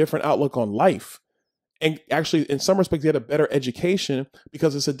have a different outlook on life. And actually, in some respects, get a better education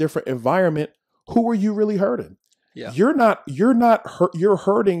because it's a different environment. Who are you really hurting? Yeah. You're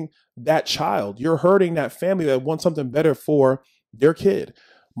hurting that child. You're hurting that family that wants something better for their kid.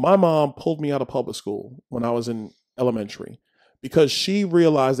 My mom pulled me out of public school when I was in elementary because she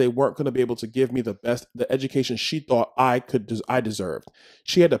realized they weren't going to be able to give me the education she thought I deserved.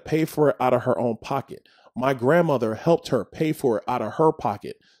 She had to pay for it out of her own pocket. My grandmother helped her pay for it out of her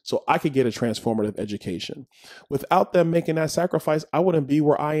pocket so I could get a transformative education. Without them making that sacrifice, I wouldn't be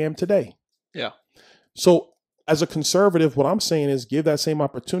where I am today. Yeah. So as a conservative, what I'm saying is give that same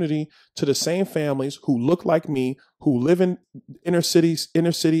opportunity to the same families who look like me, who live in inner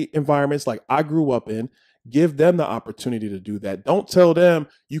city environments like I grew up in. Give them the opportunity to do that. Don't tell them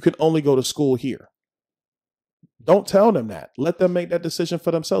you can only go to school here. Don't tell them that. Let them make that decision for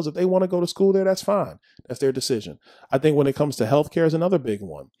themselves. If they want to go to school there, that's fine. That's their decision. I think when it comes to healthcare is another big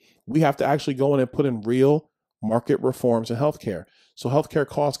one. We have to actually go in and put in real market reforms in healthcare. So healthcare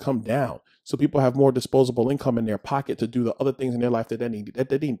costs come down. So people have more disposable income in their pocket to do the other things in their life that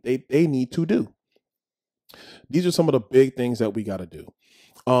they need to do. These are some of the big things that we got to do.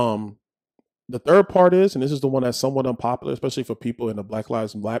 The third part is, and this is the one that's somewhat unpopular, especially for people in the Black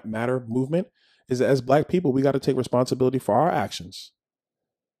Lives Matter movement, is that as Black people, we got to take responsibility for our actions.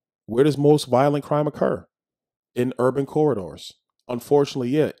 Where does most violent crime occur? In urban corridors. Unfortunately,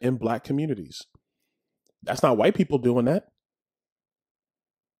 yeah, in Black communities. That's not white people doing that.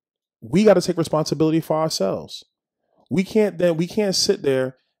 We got to take responsibility for ourselves. We can't sit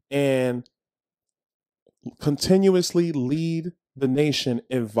there and continuously lead the nation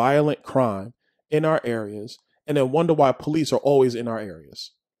in violent crime in our areas and then wonder why police are always in our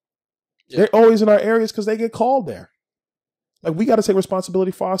areas. Yeah. They're always in our areas because they get called there. Like, we got to take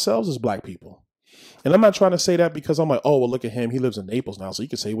responsibility for ourselves as Black people. And I'm not trying to say that because I'm like, oh, well, look at him. He lives in Naples now, so he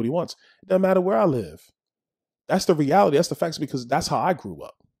can say what he wants. It doesn't matter where I live. That's the reality. That's the facts, because that's how I grew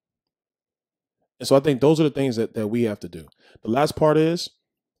up. And so I think those are the things that we have to do. The last part is,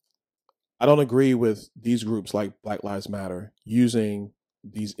 I don't agree with these groups like Black Lives Matter using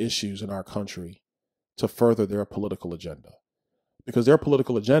these issues in our country to further their political agenda. Because their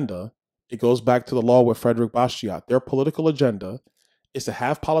political agenda, it goes back to the law with Frederick Bastiat. Their political agenda is to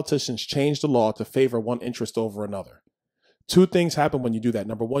have politicians change the law to favor one interest over another. Two things happen when you do that.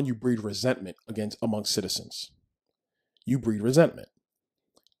 Number one, you breed resentment amongst citizens. You breed resentment.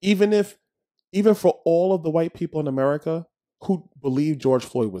 Even for all of the white people in America who believe George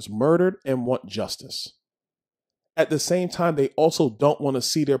Floyd was murdered and want justice, at the same time, they also don't want to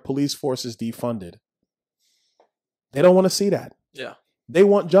see their police forces defunded. They don't want to see that. Yeah. They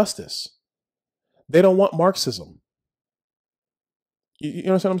want justice. They don't want Marxism. You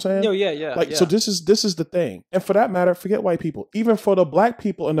understand what I'm saying? No, yeah. So this is the thing. And for that matter, forget white people. Even for the Black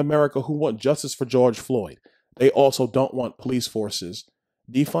people in America who want justice for George Floyd, they also don't want police forces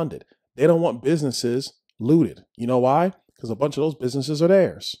defunded. They don't want businesses looted. You know why? Because a bunch of those businesses are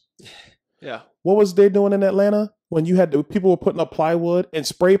theirs. Yeah. What was they doing in Atlanta when people were putting up plywood and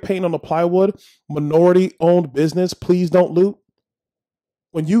spray paint on the plywood? Minority owned business, please don't loot.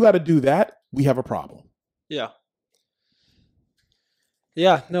 When you got to do that, we have a problem. Yeah.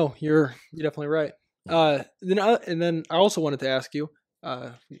 Yeah, no, you're definitely right. Then I also wanted to ask you,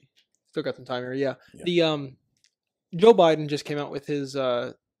 still got some time here. Yeah. The Joe Biden just came out with his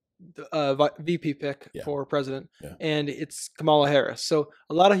VP pick Yeah. for president, Yeah. and it's Kamala Harris. So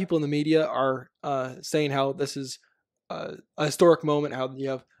a lot of people in the media are saying how this is a historic moment, how you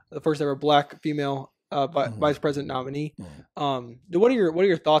have the first ever black female vice president nominee. What are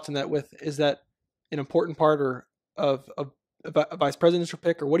your thoughts on that? Is that an important part or of a vice presidential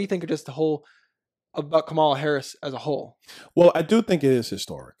pick, or what do you think of just the whole about Kamala Harris as a whole? Well, I do think it is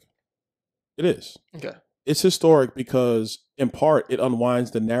historic. It is. Okay. It's historic because, in part, it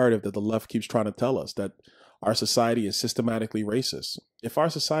unwinds the narrative that the left keeps trying to tell us, that our society is systematically racist. If our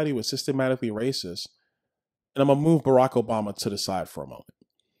society was systematically racist, and I'm going to move Barack Obama to the side for a moment,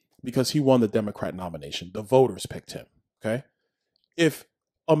 because he won the Democrat nomination. The voters picked him, okay? If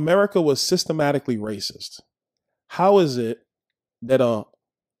America was systematically racist, how is it that a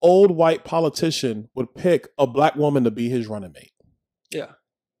old white politician would pick a black woman to be his running mate? Yeah.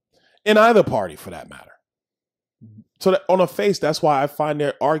 In either party, for that matter. So that on a face, that's why I find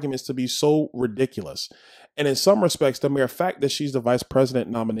their arguments to be so ridiculous. And in some respects, the mere fact that she's the vice president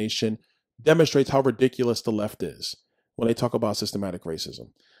nomination demonstrates how ridiculous the left is when they talk about systematic racism.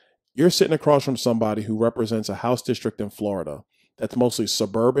 You're sitting across from somebody who represents a House district in Florida that's mostly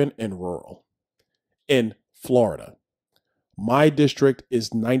suburban and rural. In Florida, my district is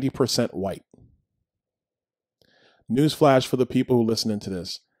 90% white. Newsflash for the people who listen to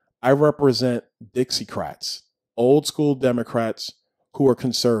this. I represent Dixiecrats, old school Democrats who are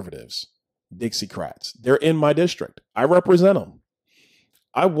conservatives. Dixiecrats. They're in my district. I represent them.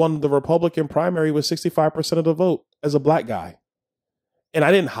 I won the Republican primary with 65% of the vote as a black guy. And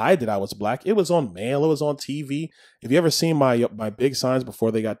I didn't hide that I was black. It was on mail. It was on TV. If you ever seen my big signs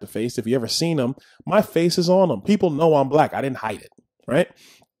before they got defaced, if you ever seen them, my face is on them. People know I'm black. I didn't hide it, right?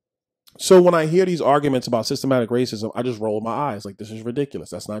 So when I hear these arguments about systematic racism, I just roll my eyes like, this is ridiculous.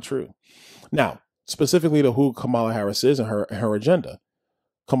 That's not true. Now, specifically to who Kamala Harris is and her agenda.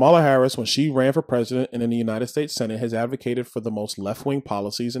 Kamala Harris, when she ran for president and in the United States Senate, has advocated for the most left-wing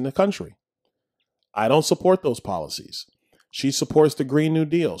policies in the country. I don't support those policies. She supports the Green New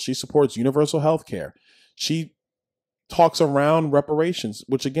Deal. She supports universal health care. She talks around reparations,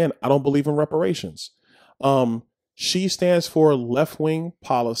 which, again, I don't believe in reparations. She stands for left-wing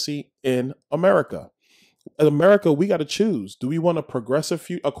policy in America. In America, we got to choose. Do we want a progressive,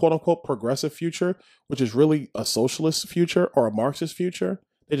 a quote-unquote progressive future, which is really a socialist future or a Marxist future?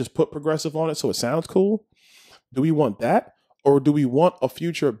 They just put progressive on it so it sounds cool. Do we want that? Or do we want a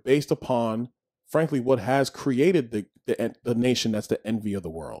future based upon, frankly, what has created the nation that's the envy of the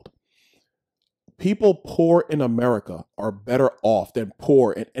world? People poor in America are better off than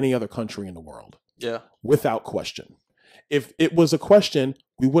poor in any other country in the world. Yeah. Without question. If it was a question,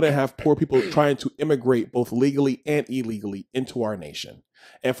 we wouldn't have poor people trying to immigrate both legally and illegally into our nation.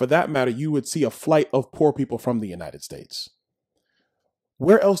 And for that matter, you would see a flight of poor people from the United States.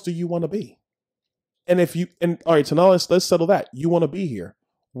 Where else do you want to be? And all right, so now let's settle that. You want to be here.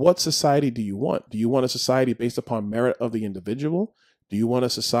 What society do you want? Do you want a society based upon merit of the individual? Do you want a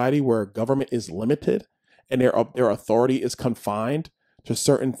society where government is limited and their authority is confined to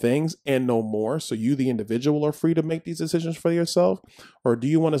certain things and no more, so you, the individual, are free to make these decisions for yourself? Or do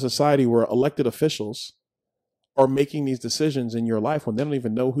you want a society where elected officials are making these decisions in your life when they don't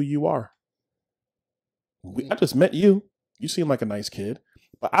even know who you are? I just met you. You seem like a nice kid,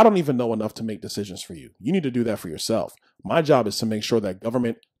 but I don't even know enough to make decisions for you. You need to do that for yourself. My job is to make sure that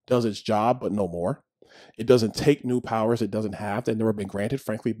government does its job, but no more. It doesn't take new powers it doesn't have, that never been granted,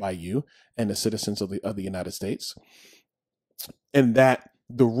 frankly, by you and the citizens of the United States. And that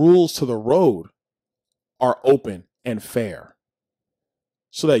the rules to the road are open and fair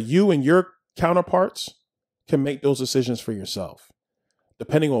so that you and your counterparts can make those decisions for yourself,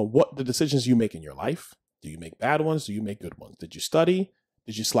 depending on what the decisions you make in your life. Do you make bad ones? Do you make good ones? Did you study?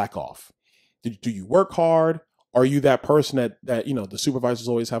 Did you slack off? Do you work hard? Are you that person that the supervisor's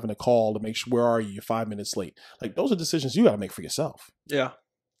always having to call to make sure, where are you? You're 5 minutes late. Like, those are decisions you got to make for yourself. Yeah.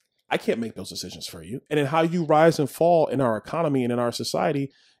 I can't make those decisions for you. And then how you rise and fall in our economy and in our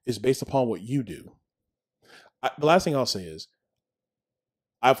society is based upon what you do. The last thing I'll say is,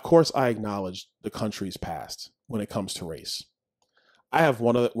 of course, I acknowledge the country's past when it comes to race. I have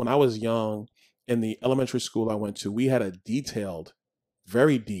when I was young, in the elementary school I went to, we had a detailed,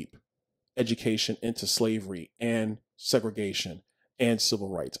 very deep education into slavery and segregation and civil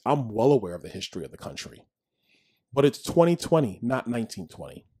rights. I'm well aware of the history of the country. But it's 2020, not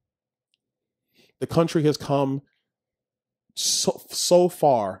 1920. The country has come so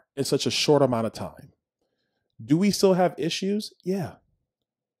far in such a short amount of time. Do we still have issues? Yeah.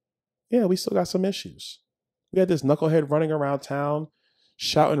 Yeah, we still got some issues. We had this knucklehead running around town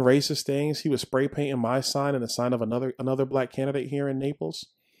shouting racist things. He was spray painting my sign and the sign of another black candidate here in Naples.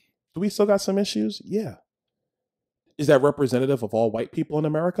 Do we still got some issues? Yeah. Is that representative of all white people in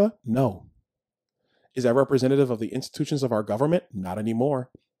America? No. Is that representative of the institutions of our government? Not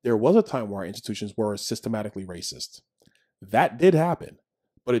anymore. There was a time where our institutions were systematically racist. That did happen,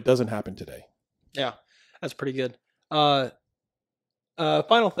 but it doesn't happen today. Yeah, that's pretty good. Final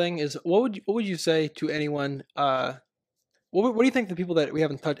thing is, what would you say to anyone? What do you think the people that we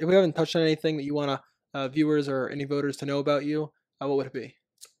haven't touched, if we haven't touched on anything that you want viewers or any voters to know about you, what would it be?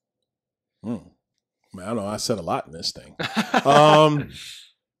 Man, I don't know. I said a lot in this thing.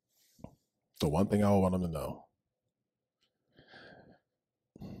 The one thing I want them to know.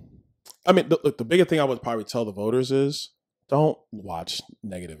 I mean, look, the biggest thing I would probably tell the voters is don't watch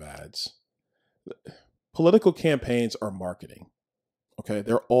negative ads. Political campaigns are marketing. Okay.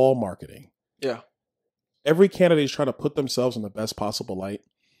 They're all marketing. Yeah. Every candidate is trying to put themselves in the best possible light.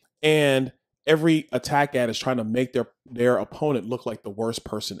 And every attack ad is trying to make their opponent look like the worst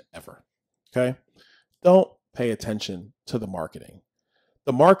person ever. Okay. Don't pay attention to the marketing.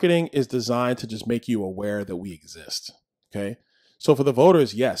 The marketing is designed to just make you aware that we exist. Okay. So for the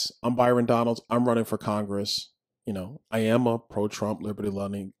voters, yes, I'm Byron Donalds. I'm running for Congress. You know, I am a pro-Trump,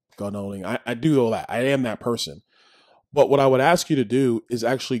 liberty-loving, gun-owning. I do all that. I am that person. But what I would ask you to do is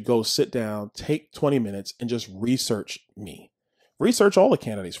actually go sit down, take 20 minutes, and just research me. Research all the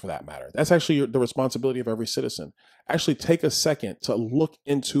candidates for that matter. That's actually the responsibility of every citizen. Actually take a second to look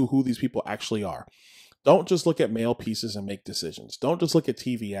into who these people actually are. Don't just look at mail pieces and make decisions. Don't just look at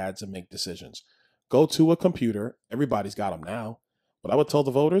TV ads and make decisions. Go to a computer. Everybody's got them now. But I would tell the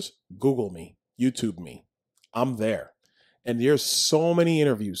voters, Google me, YouTube me. I'm there. And there's so many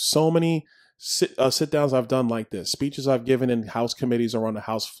interviews, so many sit downs I've done like this, speeches I've given in House committees or on the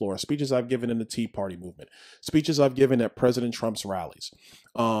House floor, speeches I've given in the Tea Party movement, speeches I've given at President Trump's rallies.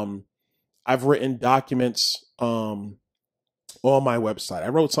 I've written documents on my website. I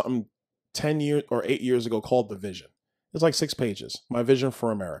wrote something 10 years or 8 years ago called The Vision. It's like 6 pages, my vision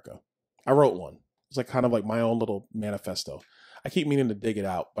for America. I wrote one. It's like kind of like my own little manifesto. I keep meaning to dig it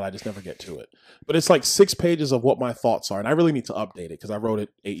out, but I just never get to it. But it's like 6 pages of what my thoughts are. And I really need to update it because I wrote it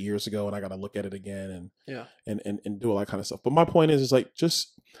 8 years ago and I got to look at it again and do all that kind of stuff. But my point is like,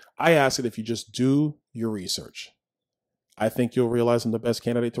 I ask it if you just do your research. I think you'll realize I'm the best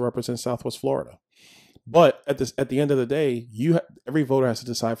candidate to represent Southwest Florida. But at the end of the day, every voter has to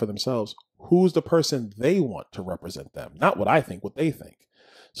decide for themselves who's the person they want to represent them. Not what I think, what they think.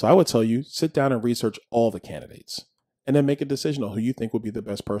 So I would tell you, sit down and research all the candidates. And then make a decision on who you think would be the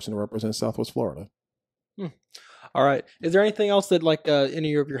best person to represent Southwest Florida. All right. Is there anything else that like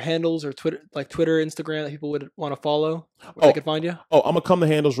any of your handles or Twitter, Instagram that people would want to follow where they could find you? Oh, I'm gonna come to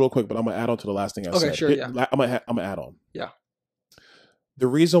handles real quick, but I'm gonna add on to the last thing I said. Okay, sure. Yeah. I'm gonna add on. Yeah. The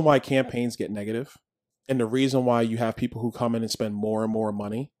reason why campaigns get negative, and the reason why you have people who come in and spend more and more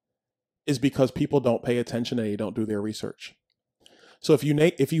money, is because people don't pay attention and they don't do their research. So if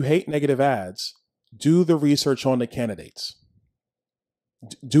you hate negative ads, do the research on the candidates.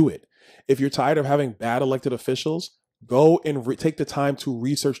 Do it. If you're tired of having bad elected officials, go and take the time to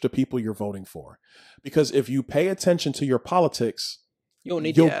research the people you're voting for. Because if you pay attention to your politics, you won't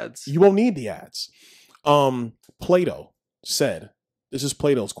need the ads. You won't need the ads. Plato said, this is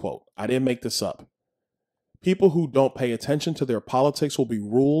Plato's quote. I didn't make this up. People who don't pay attention to their politics will be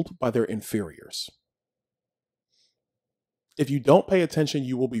ruled by their inferiors. If you don't pay attention,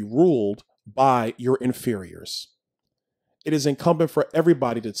 you will be ruled by your inferiors. It is incumbent for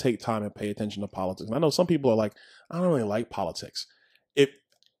everybody to take time and pay attention to politics. And I know some people are like, I don't really like politics. If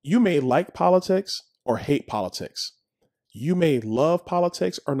you may like politics or hate politics, you may love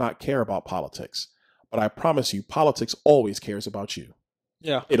politics or not care about politics, but I promise you, politics always cares about you.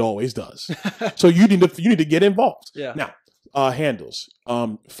 Yeah, it always does. So you need to get involved. Yeah. Now, handles.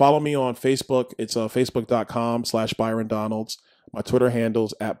 Follow me on Facebook. It's facebook.com/Byron Donalds. My Twitter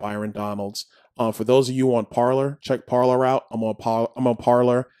handle's @Byron Donalds. For those of you on Parler, check Parler out. I'm on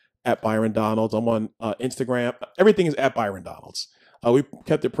Parler @Byron Donalds. I'm on Instagram. Everything is @Byron Donalds. We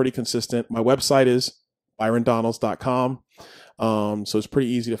kept it pretty consistent. My website is byrondonalds.com. So it's pretty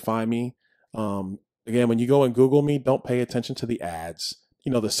easy to find me. Again, when you go and Google me, don't pay attention to the ads.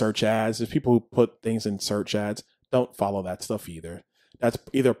 You know, the search ads. There's people who put things in search ads. Don't follow that stuff either. That's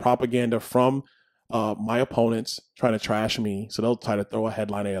either propaganda from my opponents trying to trash me. So they'll try to throw a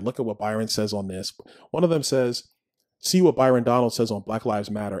headline at, look at what Byron says on this. One of them says, see what Byron Donalds says on Black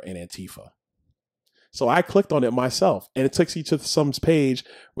Lives Matter and Antifa. So I clicked on it myself and it takes you to some page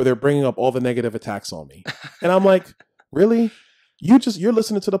where they're bringing up all the negative attacks on me. And I'm like, really? you're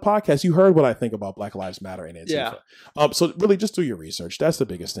listening to the podcast. You heard what I think about Black Lives Matter and Antifa. Yeah. So really just do your research. That's the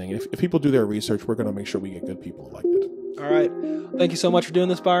biggest thing. If people do their research, we're going to make sure we get good people elected. All right. Thank you so much for doing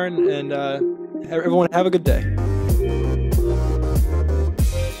this, Byron. And everyone have a good day.